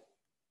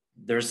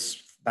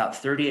there's about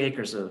 30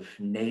 acres of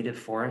native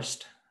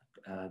forest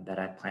that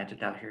I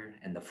planted out here.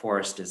 And the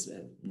forest is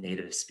a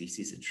native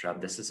species and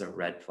shrub. This is a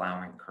red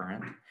flowering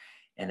currant,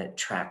 and it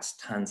attracts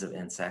tons of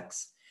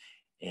insects,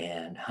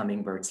 and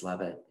hummingbirds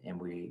love it. And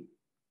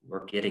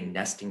we're getting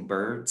nesting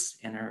birds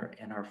in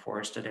our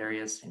forested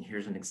areas. And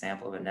here's an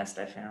example of a nest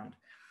I found.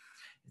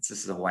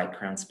 This is a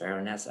white-crowned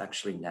sparrow nest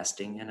actually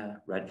nesting in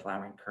a red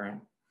flowering currant.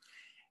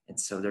 And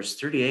so there's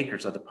 30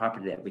 acres of the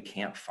property that we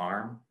can't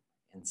farm.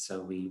 And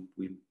so we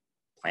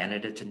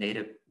planted it to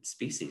native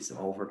species,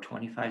 over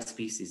 25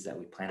 species that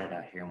we planted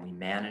out here. And we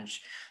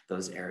manage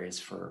those areas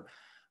for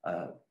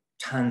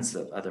tons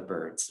of other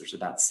birds. There's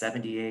about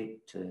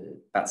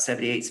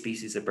 78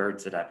 species of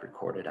birds that I've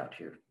recorded out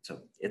here.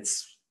 So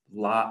it's a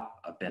lot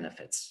of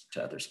benefits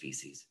to other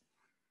species.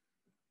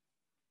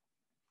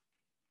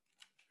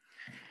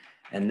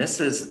 And this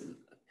is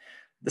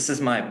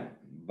my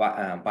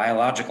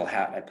biological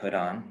hat I put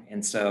on.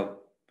 And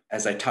so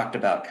as I talked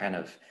about kind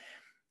of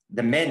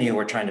the menu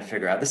we're trying to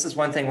figure out, this is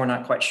one thing we're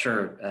not quite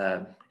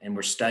sure, and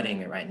we're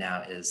studying it right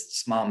now, is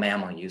small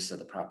mammal use of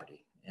the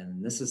property.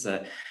 And this is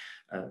a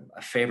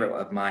favorite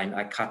of mine.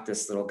 I caught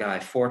this little guy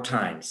 4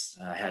 times.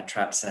 I had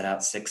traps set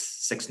out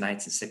six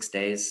nights and 6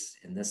 days.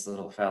 And this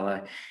little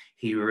fella,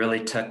 he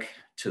really took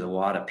to the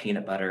wad of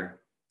peanut butter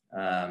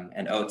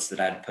and oats that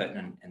I'd put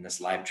in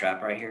this live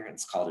trap right here.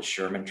 It's called a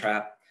Sherman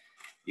trap.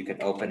 You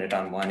can open it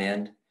on one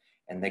end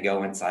and they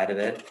go inside of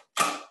it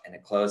and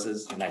it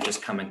closes, and I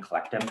just come and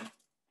collect them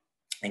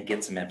and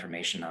get some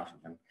information off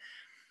of him.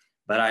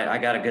 But I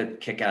got a good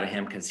kick out of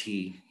him because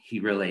he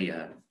really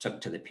took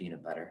to the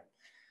peanut butter.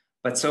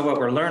 But so what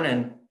we're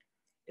learning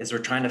is we're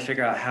trying to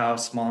figure out how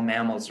small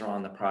mammals are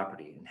on the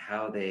property and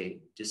how they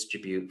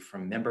distribute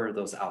from, remember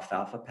those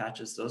alfalfa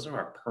patches? Those are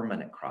our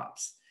permanent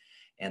crops.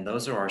 And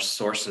those are our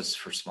sources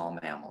for small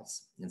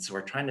mammals. And so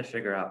we're trying to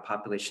figure out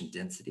population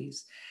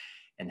densities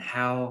and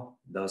how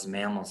those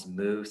mammals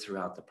move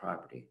throughout the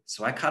property.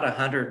 So I caught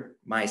 100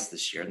 mice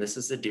this year, and this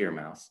is a deer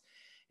mouse.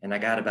 And I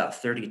got about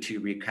 32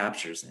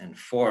 recaptures, and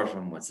 4 of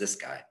them was this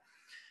guy.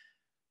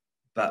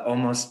 But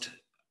almost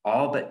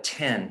all but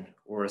 10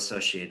 were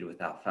associated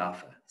with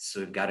alfalfa. So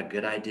we've got a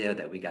good idea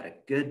that we got a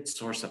good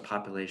source of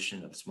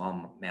population of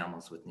small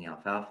mammals with the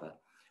alfalfa.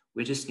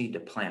 We just need to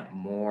plant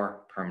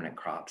more permanent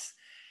crops,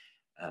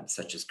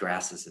 such as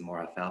grasses and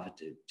more alfalfa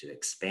to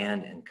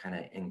expand and kind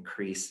of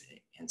increase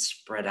and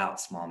spread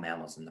out small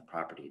mammals in the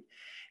property.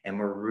 And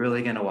we're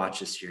really going to watch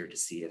this year to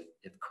see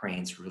if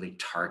cranes really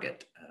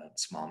target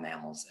small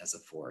mammals as a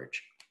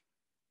forage.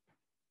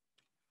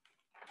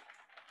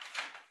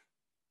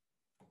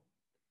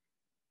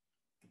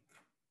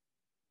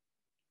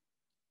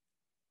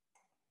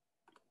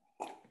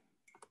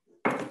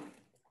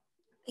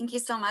 Thank you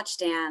so much,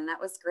 Dan. That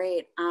was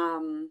great.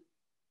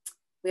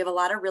 We have a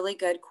lot of really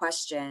good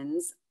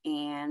questions,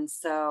 and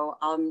so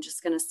I'm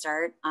just going to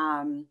start.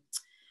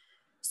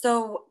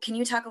 So can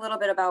you talk a little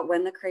bit about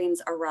when the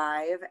cranes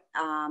arrive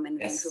in the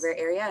Vancouver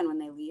area and when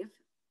they leave?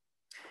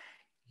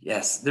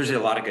 Yes, there's a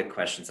lot of good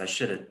questions. I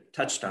should have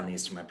touched on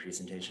these in my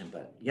presentation,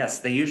 but yes,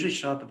 they usually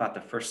show up about the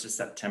 1st of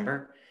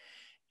September,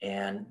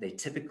 and they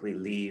typically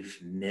leave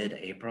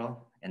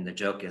mid-April. And the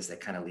joke is they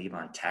kind of leave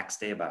on tax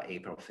day, about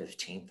April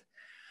 15th.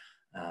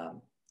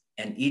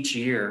 And each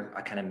year,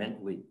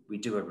 we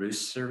do a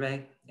roost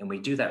survey, and we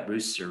do that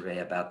roost survey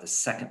about the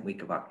 2nd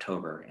week of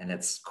October, and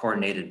it's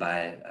coordinated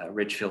by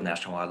Ridgefield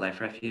National Wildlife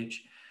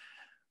Refuge,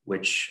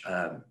 which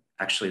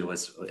actually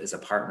is a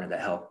partner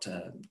that helped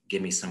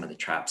give me some of the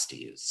traps to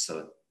use.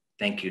 So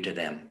thank you to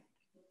them.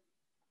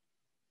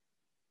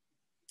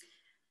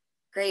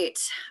 Great.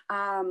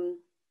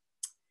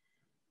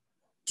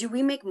 Do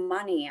we make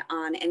money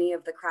on any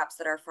of the crops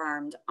that are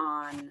farmed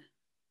on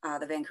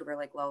the Vancouver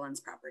Lake Lowlands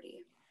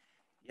property?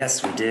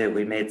 Yes, we did.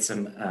 We made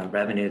some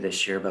revenue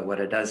this year, but what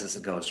it does is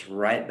it goes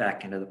right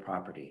back into the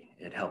property.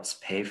 It helps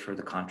pay for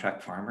the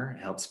contract farmer.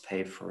 It helps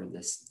pay for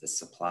the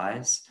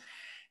supplies,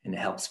 and it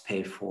helps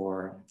pay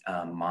for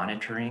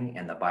monitoring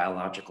and the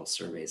biological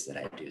surveys that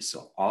I do.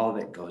 So all of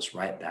it goes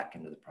right back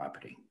into the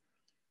property.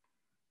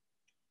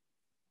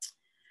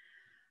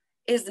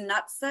 Is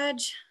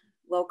nutsedge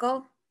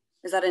local?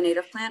 Is that a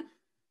native plant?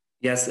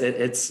 Yes,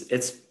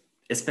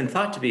 it's been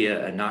thought to be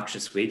a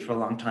noxious weed for a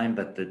long time,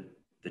 but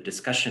the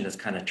discussion is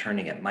kind of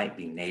turning. It might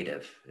be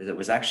native. It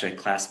was actually a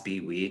Class B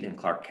weed in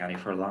Clark County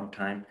for a long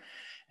time,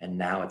 and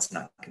now it's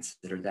not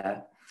considered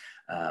that.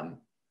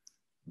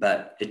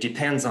 But it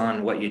depends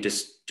on what you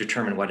just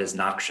determine what is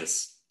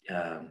noxious.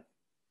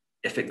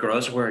 If it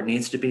grows where it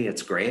needs to be,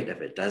 it's great.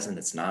 If it doesn't,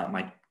 it's not.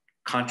 My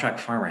contract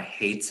farmer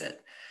hates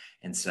it.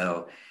 And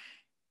so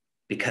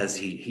because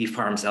he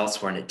farms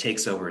elsewhere and it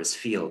takes over his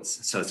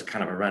fields. So it's a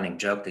kind of a running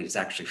joke that he's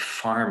actually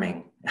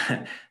farming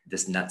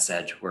this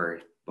nutsedge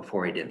where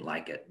before he didn't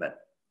like it,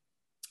 but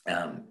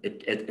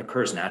it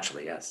occurs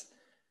naturally, yes.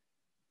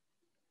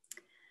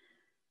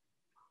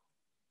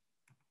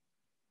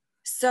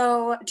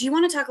 So do you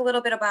want to talk a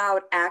little bit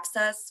about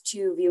access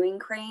to viewing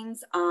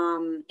cranes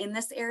in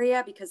this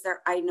area? Because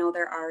I know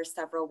there are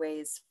several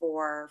ways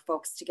for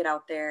folks to get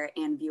out there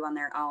and view on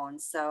their own.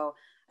 So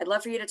I'd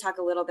love for you to talk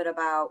a little bit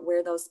about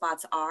where those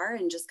spots are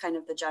and just kind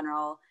of the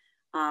general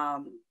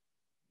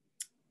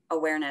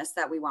awareness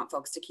that we want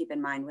folks to keep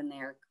in mind when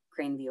they're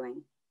crane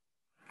viewing.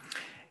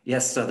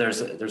 Yes, so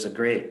there's a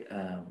great,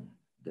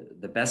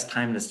 the best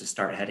time is to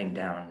start heading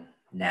down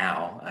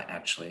now,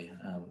 actually.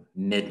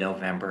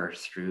 Mid-November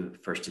through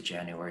 1st of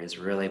January is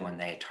really when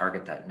they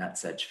target that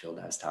nutsedge field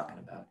I was talking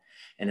about.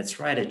 And it's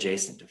right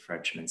adjacent to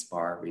Frenchman's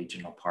Bar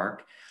Regional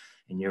Park.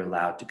 And you're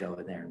allowed to go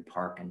in there and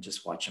park and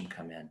just watch them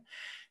come in.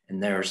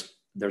 And there's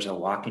a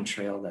walking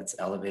trail that's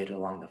elevated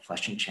along the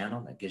Flushing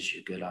Channel that gives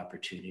you a good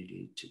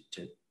opportunity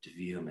to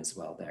view them as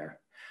well there.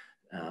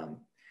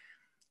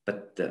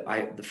 But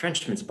the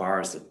Frenchman's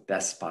Bar is the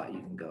best spot you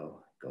can go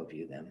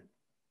view them.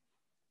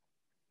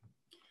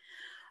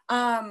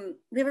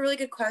 We have a really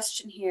good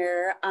question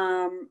here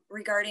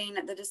regarding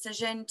the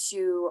decision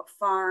to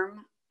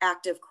farm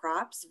active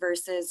crops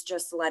versus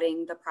just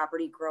letting the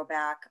property grow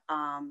back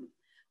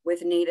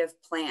with native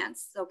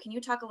plants. So can you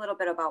talk a little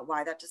bit about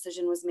why that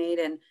decision was made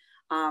and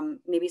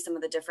maybe some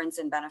of the difference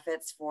in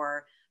benefits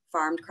for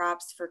farmed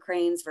crops for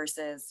cranes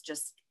versus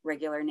just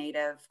regular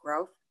native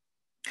growth?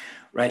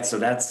 Right, so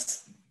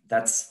that's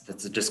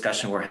a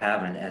discussion we're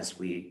having as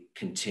we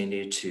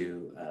continue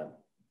to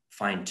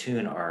fine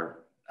tune our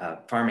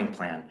farming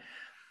plan.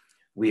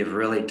 We have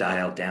really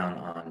dialed down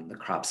on the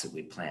crops that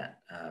we plant.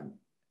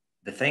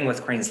 The thing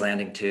with Cranes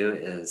Landing too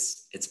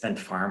is it's been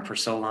farmed for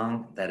so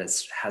long that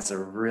it has a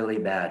really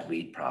bad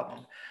weed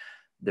problem.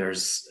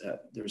 There's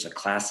a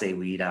Class A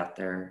weed out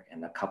there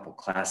and a couple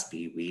Class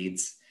B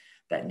weeds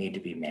that need to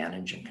be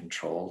managed and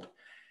controlled.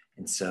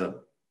 And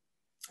so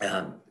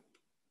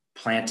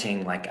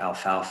planting like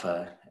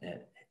alfalfa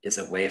is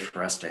a way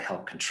for us to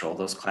help control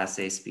those Class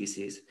A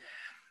species.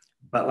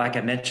 But like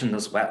I mentioned,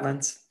 those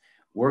wetlands,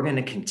 we're going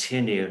to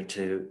continue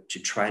to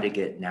try to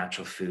get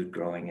natural food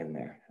growing in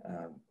there.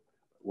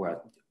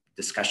 Where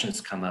discussions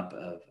come up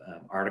of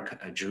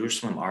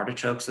Jerusalem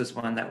artichokes is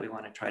one that we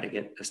want to try to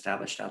get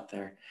established out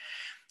there.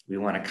 We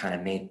want to kind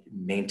of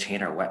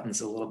maintain our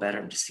wetlands a little better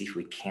and to see if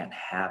we can't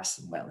have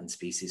some wetland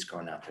species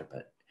growing out there.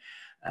 But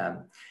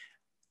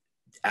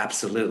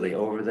absolutely,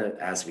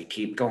 as we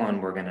keep going,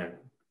 we're going to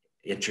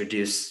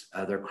introduce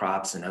other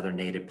crops and other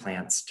native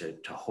plants to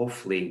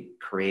hopefully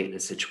create a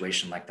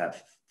situation like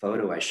that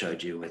photo I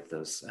showed you with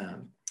those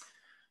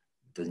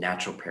the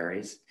natural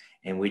prairies.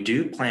 And we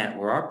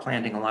are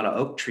planting a lot of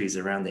oak trees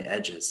around the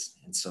edges.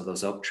 And so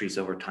those oak trees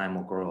over time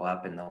will grow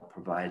up and they'll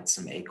provide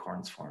some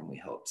acorns for them, we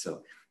hope.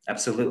 So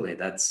absolutely,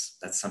 that's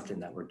something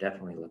that we're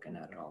definitely looking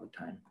at all the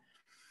time.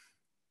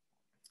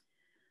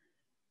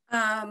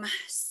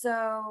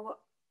 So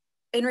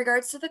in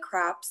regards to the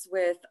crops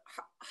with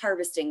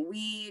harvesting,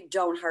 we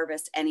don't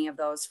harvest any of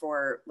those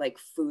for like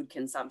food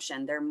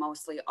consumption. They're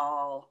mostly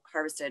all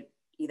harvested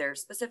either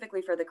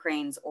specifically for the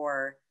cranes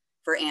or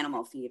for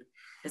animal feed.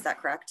 Is that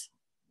correct?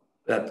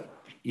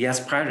 Yes,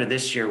 prior to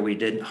this year, we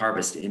didn't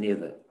harvest any of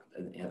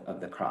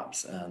the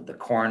crops. The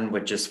corn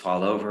would just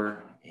fall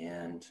over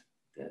and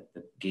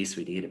the geese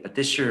would eat it. But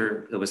this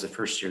year, it was the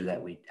first year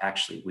that we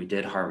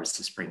did harvest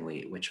the spring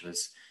wheat, which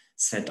was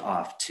sent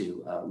off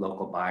to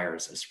local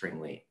buyers of spring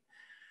wheat,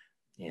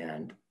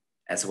 and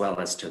as well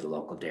as to the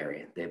local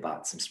dairy. They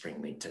bought some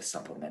spring wheat to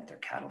supplement their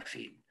cattle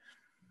feed.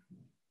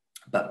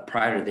 But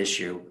prior to this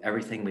year,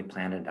 everything we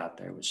planted out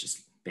there was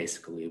just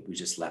basically, we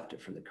just left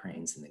it for the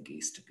cranes and the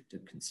geese to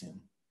consume.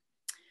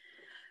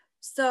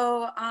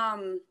 So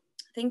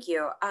thank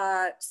you.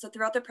 So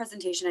throughout the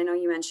presentation, I know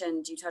you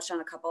touched on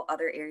a couple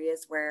other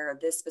areas where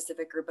this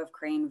specific group of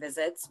crane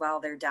visits while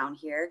they're down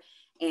here,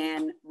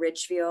 and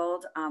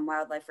Ridgefield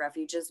Wildlife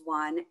Refuge is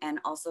one, and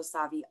also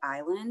Sauvie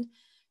Island.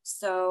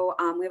 So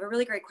we have a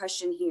really great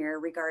question here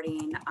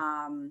regarding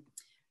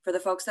for the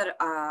folks that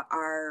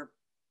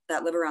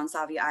live around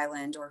Sauvie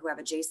Island or who have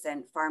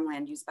adjacent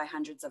farmland used by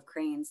hundreds of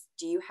cranes.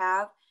 Do you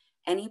have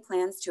any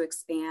plans to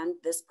expand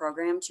this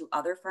program to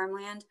other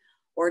farmland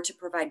or to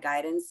provide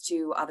guidance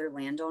to other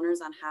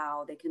landowners on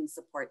how they can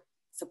support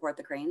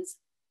the cranes?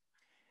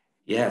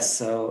 Yes,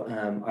 so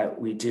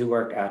we do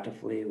work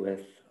actively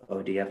with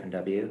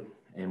ODF&W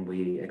and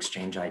we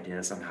exchange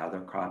ideas on how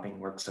their cropping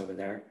works over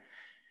there.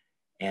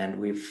 And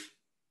we've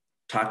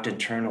talked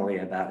internally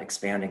about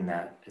expanding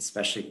that,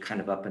 especially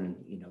kind of up in,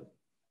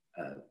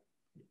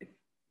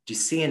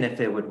 just seeing if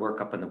it would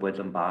work up in the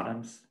woodland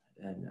bottoms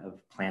and of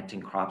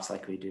planting crops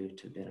like we do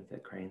to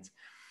benefit cranes.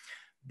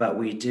 But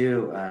we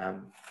do,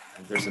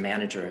 there's a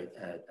manager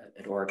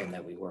at Oregon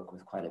that we work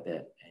with quite a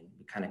bit, and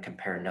we kind of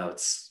compare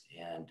notes.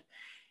 And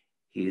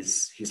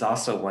he's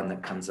also one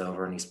that comes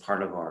over, and he's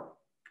part of our,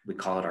 we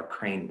call it our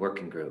crane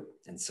working group.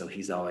 And so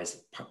he's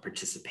always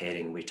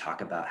participating. We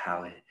talk about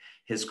how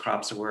his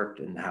crops are worked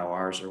and how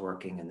ours are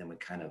working. And then we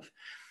kind of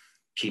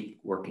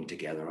keep working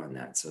together on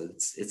that. So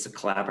it's a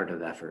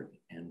collaborative effort,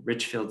 and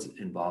Richfield's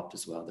involved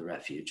as well, the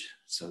refuge.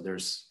 So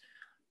there's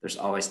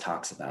always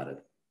talks about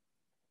it.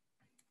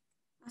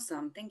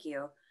 Awesome, thank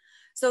you.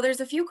 So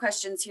there's a few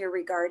questions here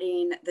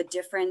regarding the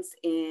difference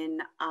in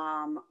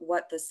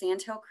what the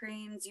sandhill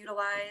cranes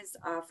utilize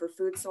for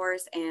food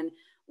source and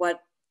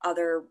what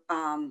other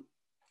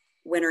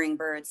wintering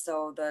birds,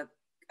 so the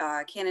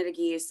Canada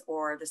geese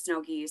or the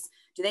snow geese,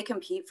 do they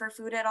compete for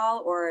food at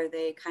all, or are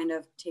they kind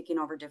of taking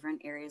over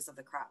different areas of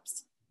the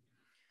crops?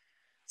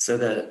 So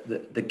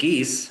the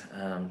geese,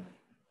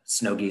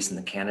 snow geese and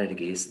the Canada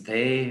geese,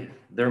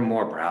 they're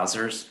more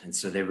browsers, and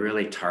so they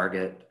really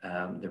target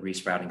the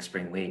resprouting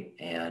spring wheat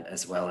and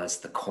as well as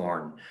the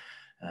corn.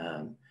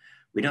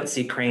 We don't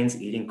see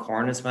cranes eating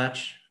corn as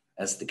much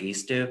as the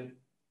geese do.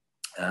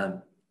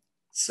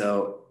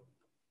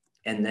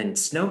 And then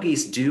snow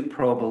geese do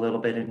probe a little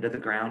bit into the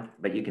ground,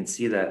 but you can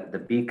see that the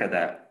beak of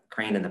that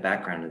crane in the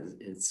background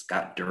it's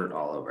got dirt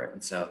all over it.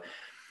 And so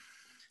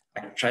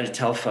I try to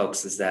tell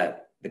folks is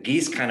that the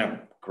geese kind of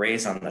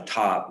graze on the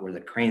top where the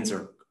cranes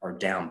are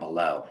down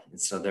below. And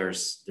so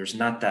there's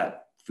not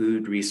that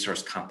food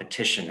resource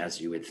competition as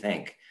you would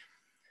think.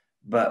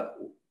 But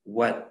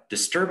what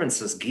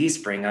disturbances geese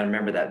bring, I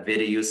remember that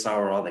video you saw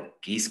where all the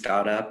geese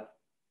got up.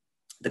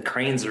 The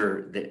cranes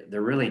they're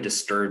really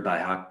disturbed by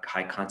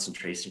high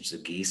concentrations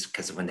of geese,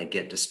 because when they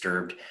get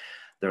disturbed,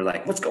 they're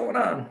like, what's going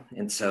on?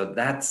 And so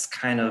that's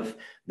kind of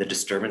the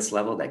disturbance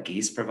level that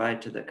geese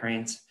provide to the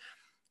cranes.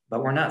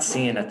 But we're not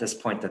seeing at this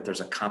point that there's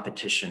a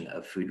competition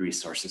of food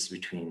resources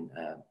between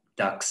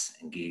ducks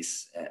and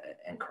geese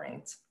and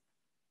cranes.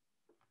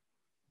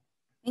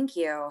 Thank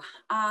you.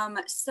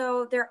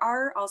 So there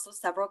are also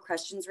several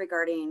questions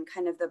regarding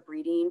kind of the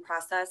breeding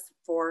process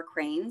for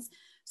cranes.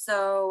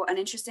 So an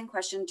interesting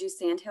question, do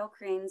sandhill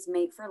cranes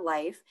mate for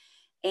life?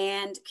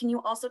 And can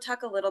you also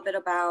talk a little bit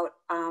about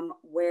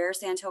where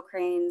sandhill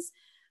cranes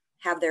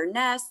have their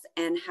nests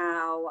and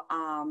how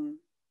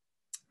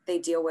they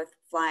deal with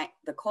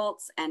the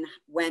colts and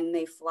when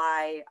they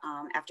fly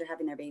after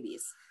having their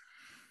babies?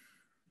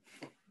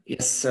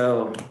 Yes,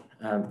 so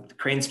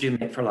cranes do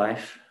mate for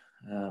life.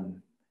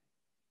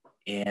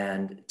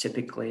 And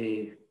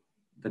typically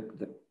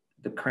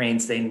the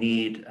cranes, they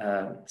need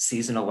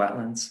seasonal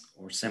wetlands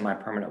or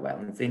semi-permanent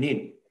wetlands. They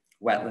need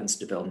wetlands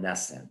to build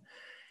nests in,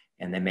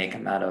 and they make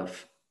them out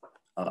of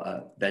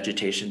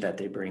vegetation that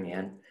they bring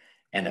in,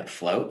 and it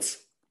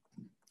floats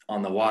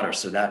on the water.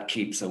 So that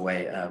keeps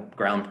away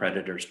ground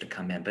predators to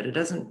come in, but it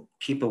doesn't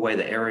keep away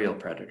the aerial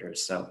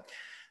predators. So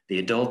the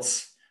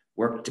adults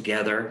work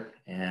together,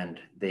 and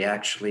they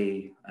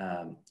actually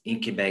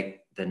incubate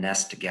the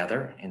nest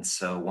together. And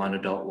so one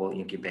adult will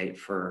incubate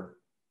for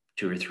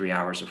 2 or 3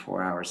 hours or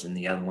 4 hours, and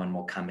the other one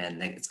will come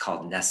in. It's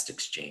called nest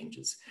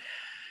exchanges.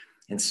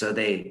 And so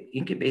they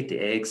incubate the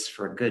eggs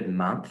for a good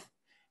month.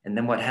 And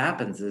then what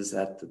happens is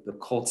that the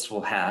colts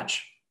will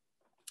hatch,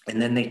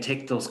 and then they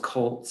take those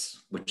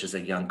colts, which is a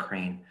young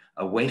crane,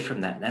 away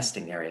from that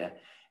nesting area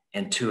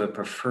and to a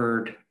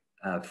preferred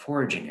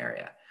foraging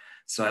area.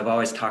 So I've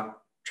always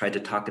tried to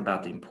talk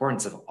about the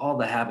importance of all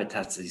the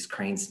habitats these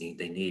cranes need.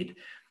 They need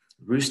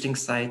roosting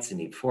sites, they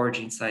need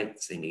foraging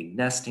sites, they need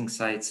nesting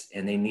sites,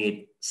 and they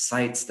need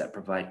sites that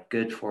provide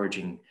good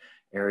foraging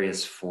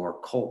areas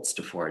for colts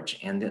to forage.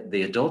 And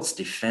the adults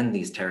defend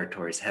these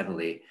territories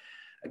heavily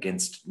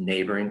against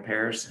neighboring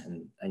pairs.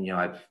 And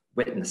I've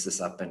witnessed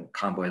this up in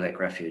Convoy Lake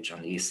Refuge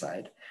on the east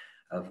side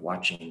of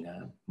watching,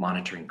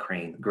 monitoring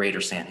crane,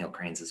 greater sandhill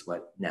cranes is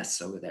what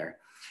nests over there.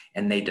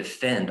 And they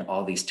defend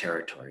all these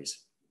territories.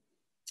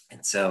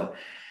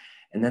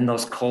 And then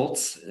those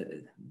colts,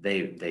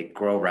 they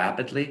grow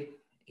rapidly,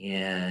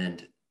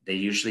 and they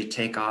usually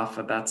take off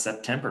about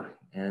September,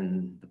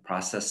 and the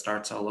process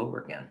starts all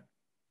over again.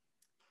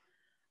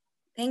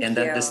 Thank you.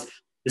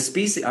 The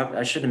species,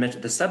 I should have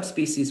mentioned, the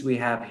subspecies we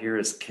have here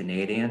is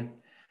Canadian,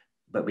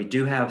 but we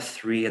do have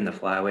 3 in the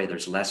flyway.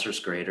 There's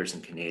lessers, graders,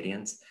 and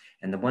Canadians.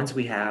 And the ones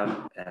we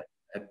have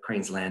at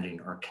Cranes Landing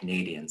are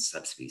Canadian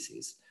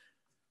subspecies.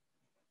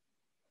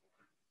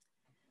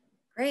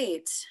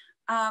 Great.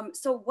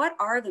 So what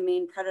are the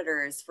main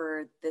predators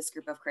for this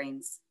group of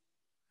cranes?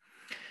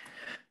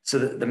 So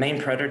the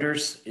main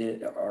predators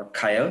are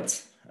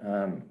coyotes.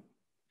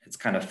 It's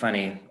kind of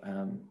funny.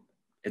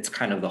 It's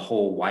kind of the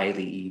whole Wile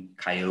E.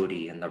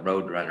 coyote and the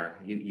roadrunner.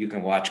 You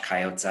can watch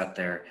coyotes out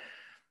there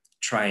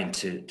trying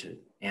to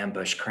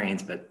ambush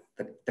cranes, but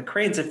the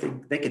cranes, if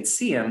they could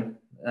see them,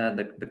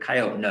 the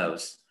coyote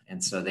knows.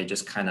 And so they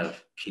just kind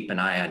of keep an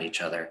eye on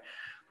each other.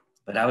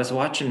 But I was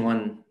watching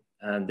one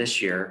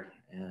this year,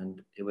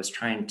 and it was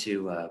trying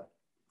to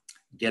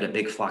get a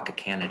big flock of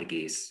Canada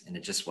geese, and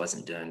it just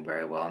wasn't doing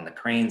very well. And the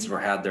cranes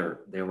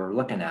they were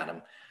looking at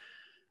them.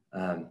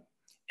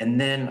 And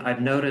then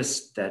I've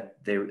noticed that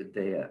they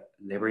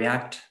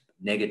react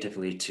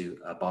negatively to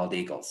bald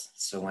eagles.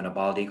 So when a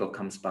bald eagle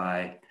comes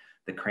by,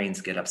 the cranes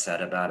get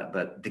upset about it,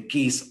 but the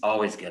geese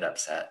always get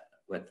upset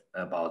with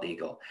a bald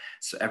eagle.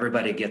 So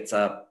everybody gets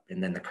up,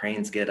 and then the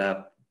cranes get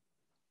up.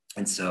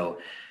 And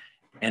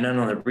then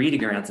on the breeding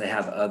grounds, they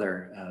have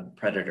other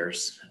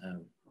predators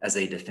as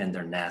they defend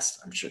their nest.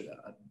 I'm sure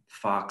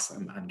fox,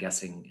 I'm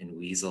guessing, and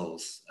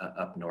weasels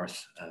up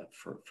north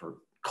for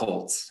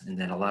colts, and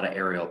then a lot of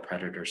aerial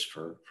predators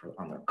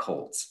on their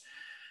colts,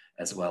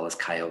 as well as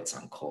coyotes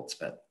on colts.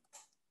 But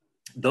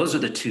those are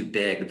the two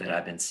big that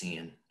I've been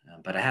seeing,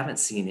 but I haven't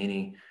seen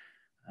any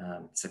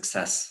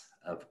success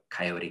of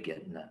coyote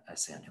getting a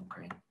sandhill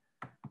crane.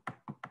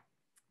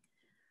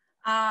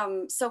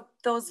 So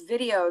those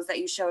videos that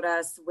you showed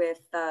us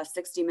with the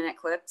 60-minute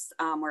clips,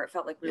 where it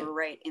felt like we were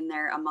right in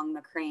there among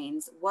the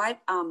cranes,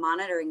 what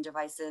monitoring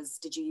devices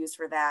did you use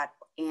for that?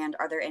 And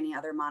are there any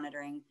other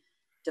monitoring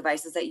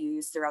devices that you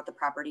use throughout the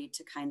property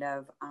to kind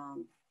of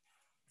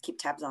keep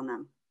tabs on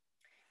them?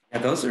 Yeah,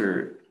 those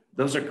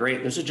are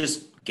great. Those are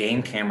just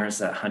game cameras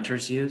that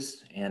hunters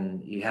use,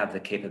 and you have the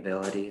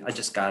capability. I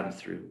just got them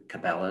through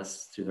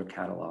Cabela's, through their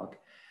catalog.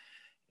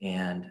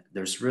 And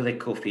there's really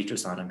cool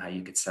features on them, how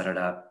you could set it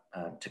up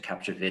to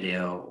capture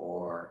video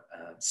or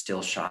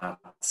still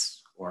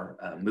shots or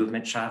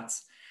movement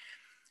shots.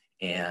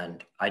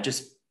 And I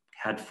just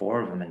had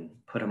 4 of them and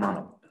put them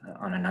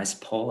on a nice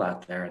pole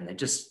out there. And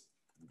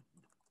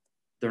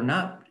they're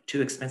not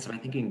too expensive. I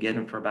think you can get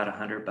them for about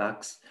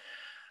 $100.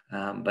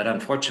 But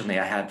unfortunately,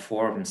 I had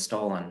 4 of them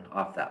stolen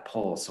off that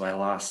pole. So I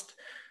lost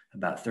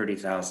about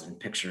 30,000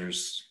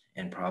 pictures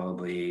and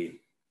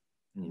probably,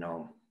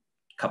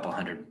 couple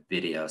hundred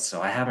videos.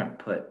 So I haven't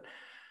put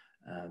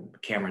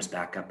cameras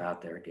back up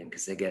out there again,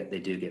 because they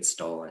do get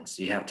stolen.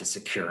 So you have to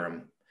secure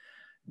them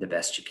the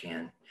best you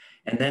can.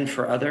 And then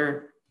for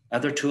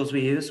other tools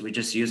we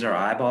just use our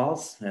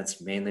eyeballs. That's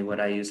mainly what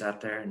I use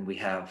out there. And we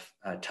have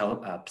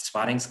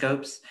spotting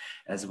scopes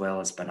as well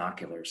as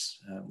binoculars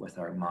with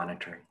our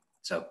monitoring.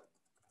 So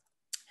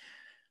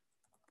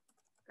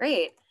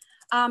great.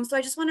 So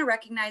I just want to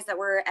recognize that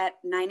we're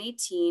at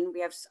 9:18. We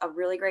have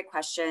really great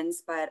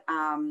questions, but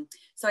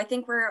so I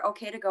think we're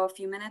okay to go a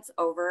few minutes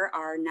over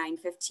our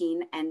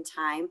 9:15 end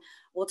time.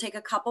 We'll take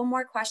a couple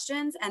more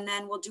questions, and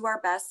then we'll do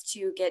our best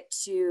to get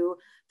to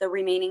the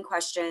remaining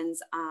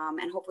questions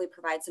and hopefully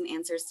provide some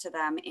answers to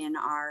them in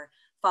our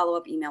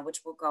follow-up email,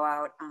 which will go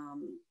out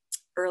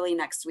early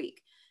next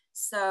week.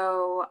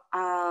 So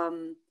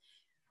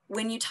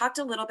when you talked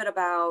a little bit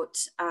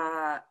about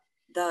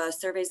the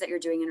surveys that you're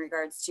doing in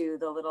regards to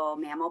the little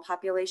mammal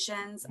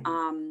populations,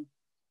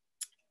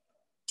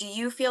 do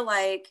you feel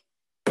like,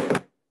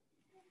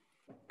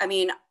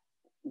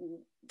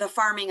 the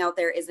farming out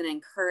there isn't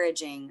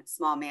encouraging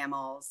small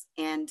mammals?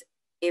 And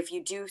if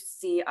you do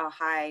see a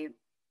high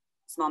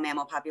small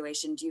mammal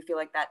population, do you feel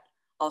like that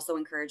also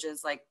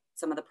encourages like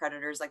some of the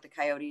predators like the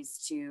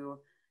coyotes to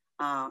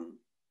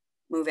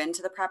move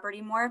into the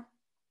property more?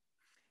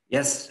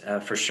 Yes,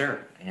 for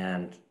sure.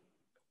 And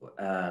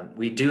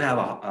we do have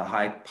a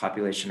high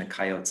population of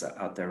coyotes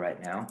out there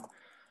right now.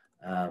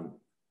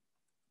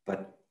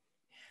 But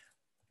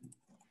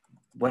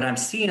what I'm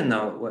seeing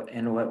though,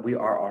 and what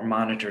our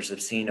monitors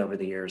have seen over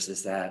the years,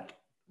 is that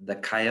the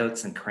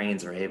coyotes and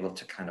cranes are able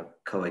to kind of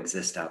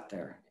coexist out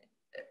there.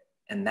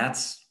 And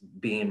that's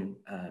being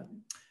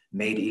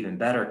made even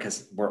better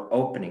because we're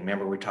opening.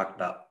 Remember, we talked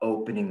about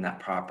opening that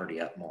property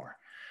up more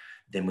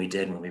than we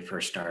did when we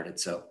first started.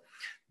 So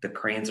the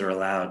cranes are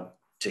allowed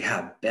to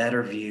have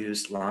better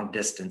views, long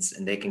distance,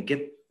 and they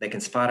can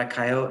spot a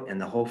coyote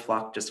and the whole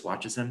flock just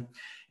watches them.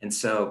 And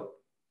so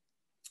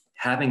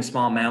having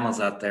small mammals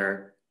out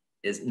there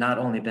is not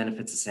only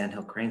benefits the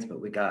sandhill cranes, but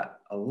we got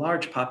a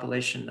large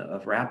population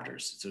of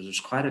raptors. So there's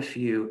quite a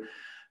few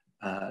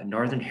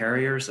northern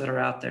harriers that are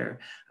out there.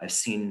 I've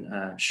seen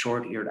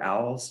short-eared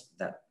owls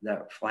that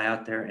fly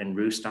out there and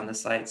roost on the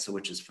site, so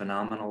which is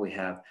phenomenal. We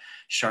have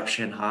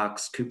sharp-shinned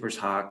hawks, Cooper's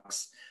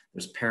hawks,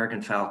 there's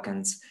peregrine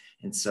falcons.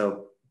 And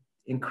so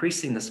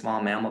increasing the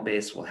small mammal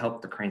base will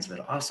help the cranes, but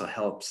it also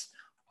helps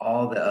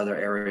all the other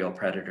aerial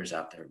predators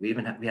out there. We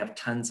have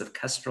tons of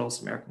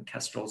kestrels, American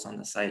kestrels on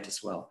the site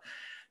as well.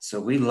 So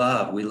we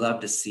love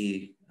to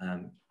see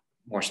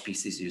more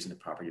species using the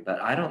property,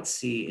 but I don't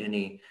see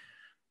any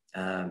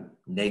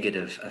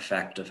negative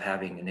effect of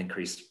having an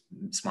increased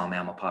small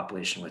mammal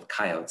population with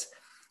coyotes,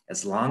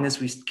 as long as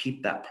we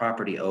keep that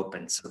property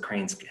open so the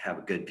cranes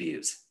have good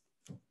views.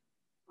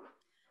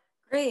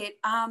 Great.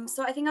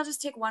 So I think I'll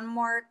just take one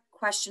more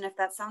question if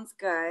that sounds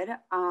good.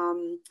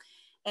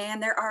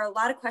 And there are a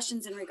lot of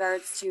questions in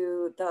regards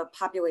to the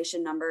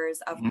population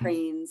numbers of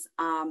cranes.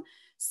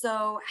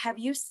 So have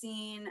you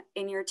seen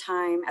in your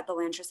time at the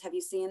Land Trust, have you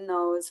seen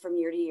those from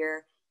year to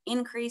year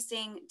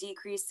increasing,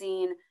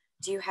 decreasing?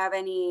 Do you have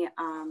any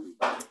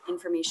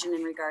information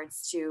in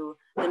regards to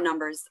the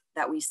numbers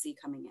that we see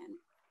coming in?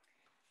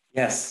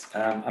 Yes,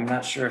 I'm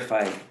not sure if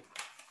I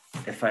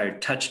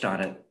touched on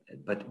it,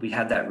 but we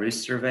had that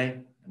roost survey.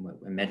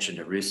 I mentioned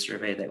a roost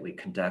survey that we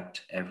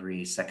conduct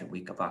every second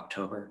week of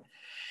October.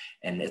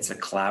 And it's a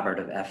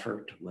collaborative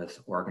effort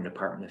with Oregon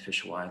Department of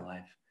Fish and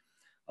Wildlife,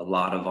 a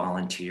lot of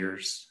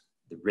volunteers,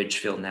 the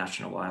Ridgefield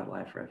National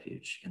Wildlife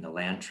Refuge, and the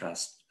Land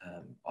Trust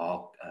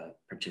all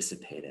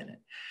participate in it.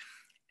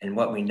 And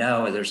what we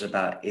know is there's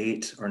about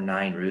 8 or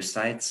 9 roost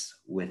sites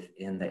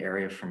within the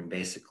area from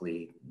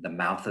basically the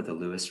mouth of the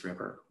Lewis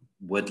River,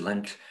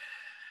 Woodland,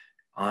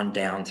 on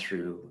down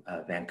through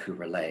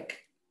Vancouver Lake.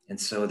 And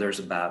so there's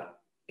about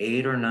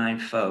 8 or 9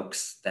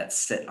 folks that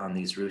sit on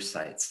these roost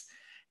sites.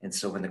 And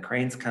so when the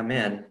cranes come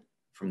in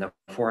from the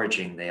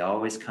foraging, they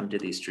always come to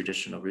these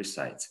traditional roost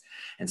sites.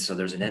 And so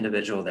there's an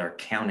individual there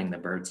counting the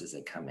birds as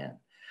they come in.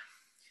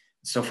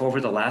 So for over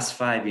the last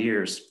 5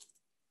 years,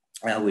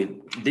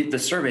 the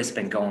survey's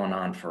been going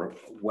on for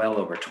well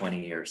over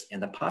 20 years,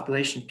 and the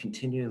population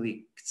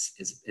continually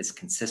is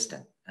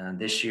consistent.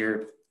 This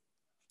year,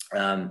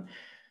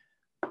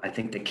 I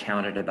think they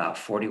counted about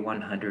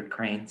 4,100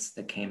 cranes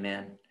that came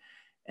in.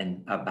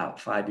 And about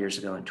 5 years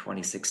ago in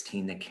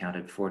 2016, they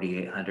counted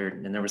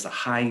 4,800. And there was a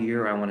high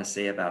year, I want to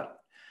say about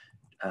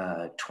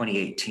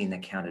 2018,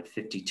 that counted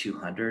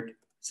 5,200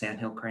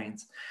 sandhill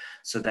cranes.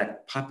 So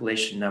that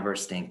population number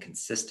is staying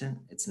consistent.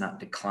 It's not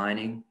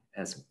declining,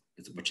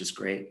 which is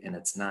great. And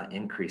it's not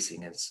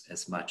increasing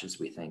as much as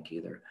we think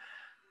either.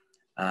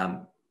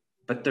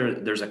 But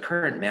there's a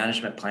current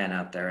management plan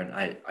out there. And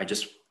I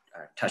just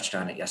touched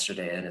on it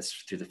yesterday, and it's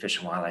through the Fish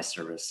and Wildlife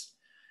Service.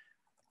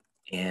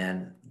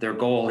 And their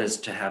goal is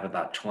to have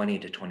about 20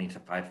 to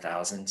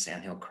 25,000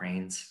 sandhill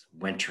cranes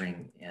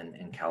wintering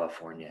in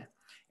California.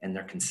 And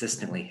they're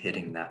consistently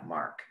hitting that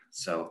mark.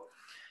 So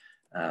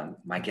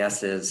my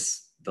guess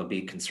is there'll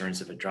be concerns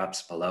if it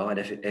drops below. And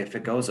if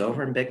it goes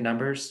over in big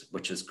numbers,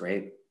 which is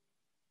great,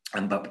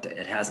 but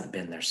it hasn't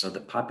been there. So the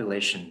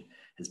population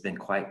has been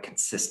quite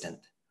consistent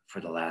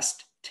for the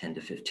last 10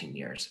 to 15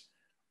 years.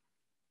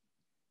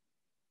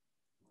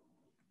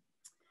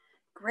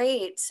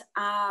 Great.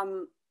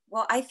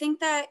 Well, I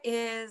think that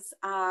is,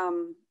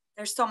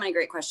 there's so many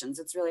great questions.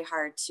 It's really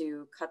hard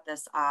to cut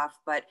this off,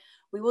 but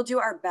we will do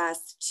our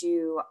best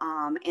to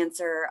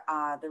answer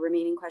the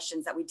remaining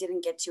questions that we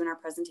didn't get to in our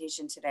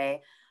presentation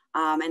today,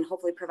 and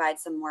hopefully provide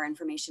some more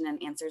information and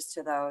answers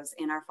to those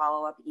in our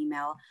follow-up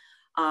email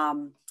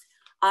on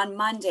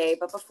Monday.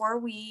 But before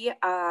we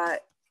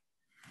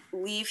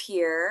leave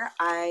here,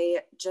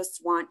 I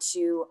just want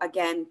to,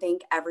 again,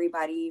 thank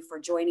everybody for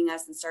joining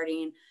us and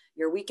starting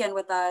your weekend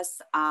with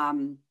us.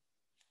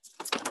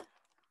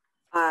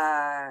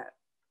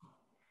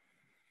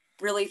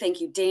 Really thank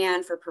you,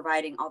 Dan, for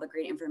providing all the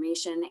great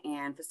information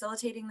and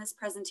facilitating this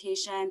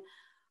presentation.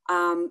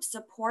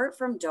 Support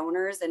from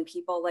donors and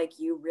people like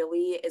you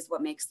really is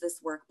what makes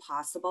this work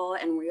possible,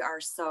 and we are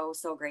so,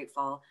 so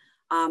grateful.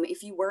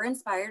 If you were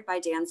inspired by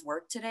Dan's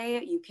work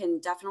today, you can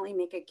definitely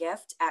make a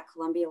gift at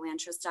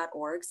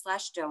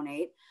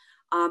columbialandtrust.org/donate.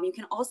 You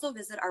can also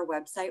visit our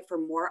website for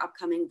more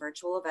upcoming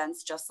virtual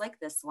events just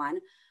like this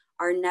one.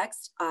 Our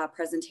next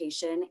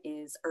presentation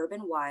is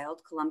Urban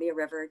Wild, Columbia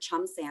River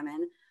Chum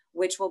Salmon,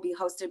 which will be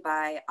hosted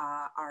by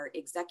our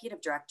Executive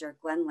Director,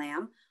 Glenn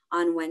Lamb,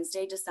 on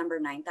Wednesday,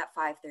 December 9th at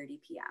 5:30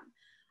 p.m.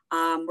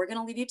 We're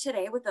gonna leave you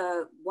today with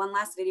one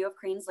last video of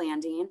Cranes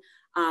Landing.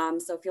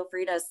 So feel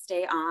free to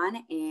stay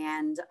on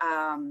and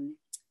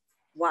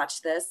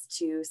watch this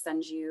to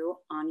send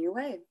you on your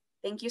way.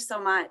 Thank you so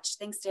much.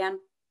 Thanks,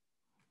 Dan.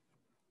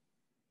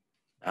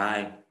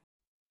 Bye.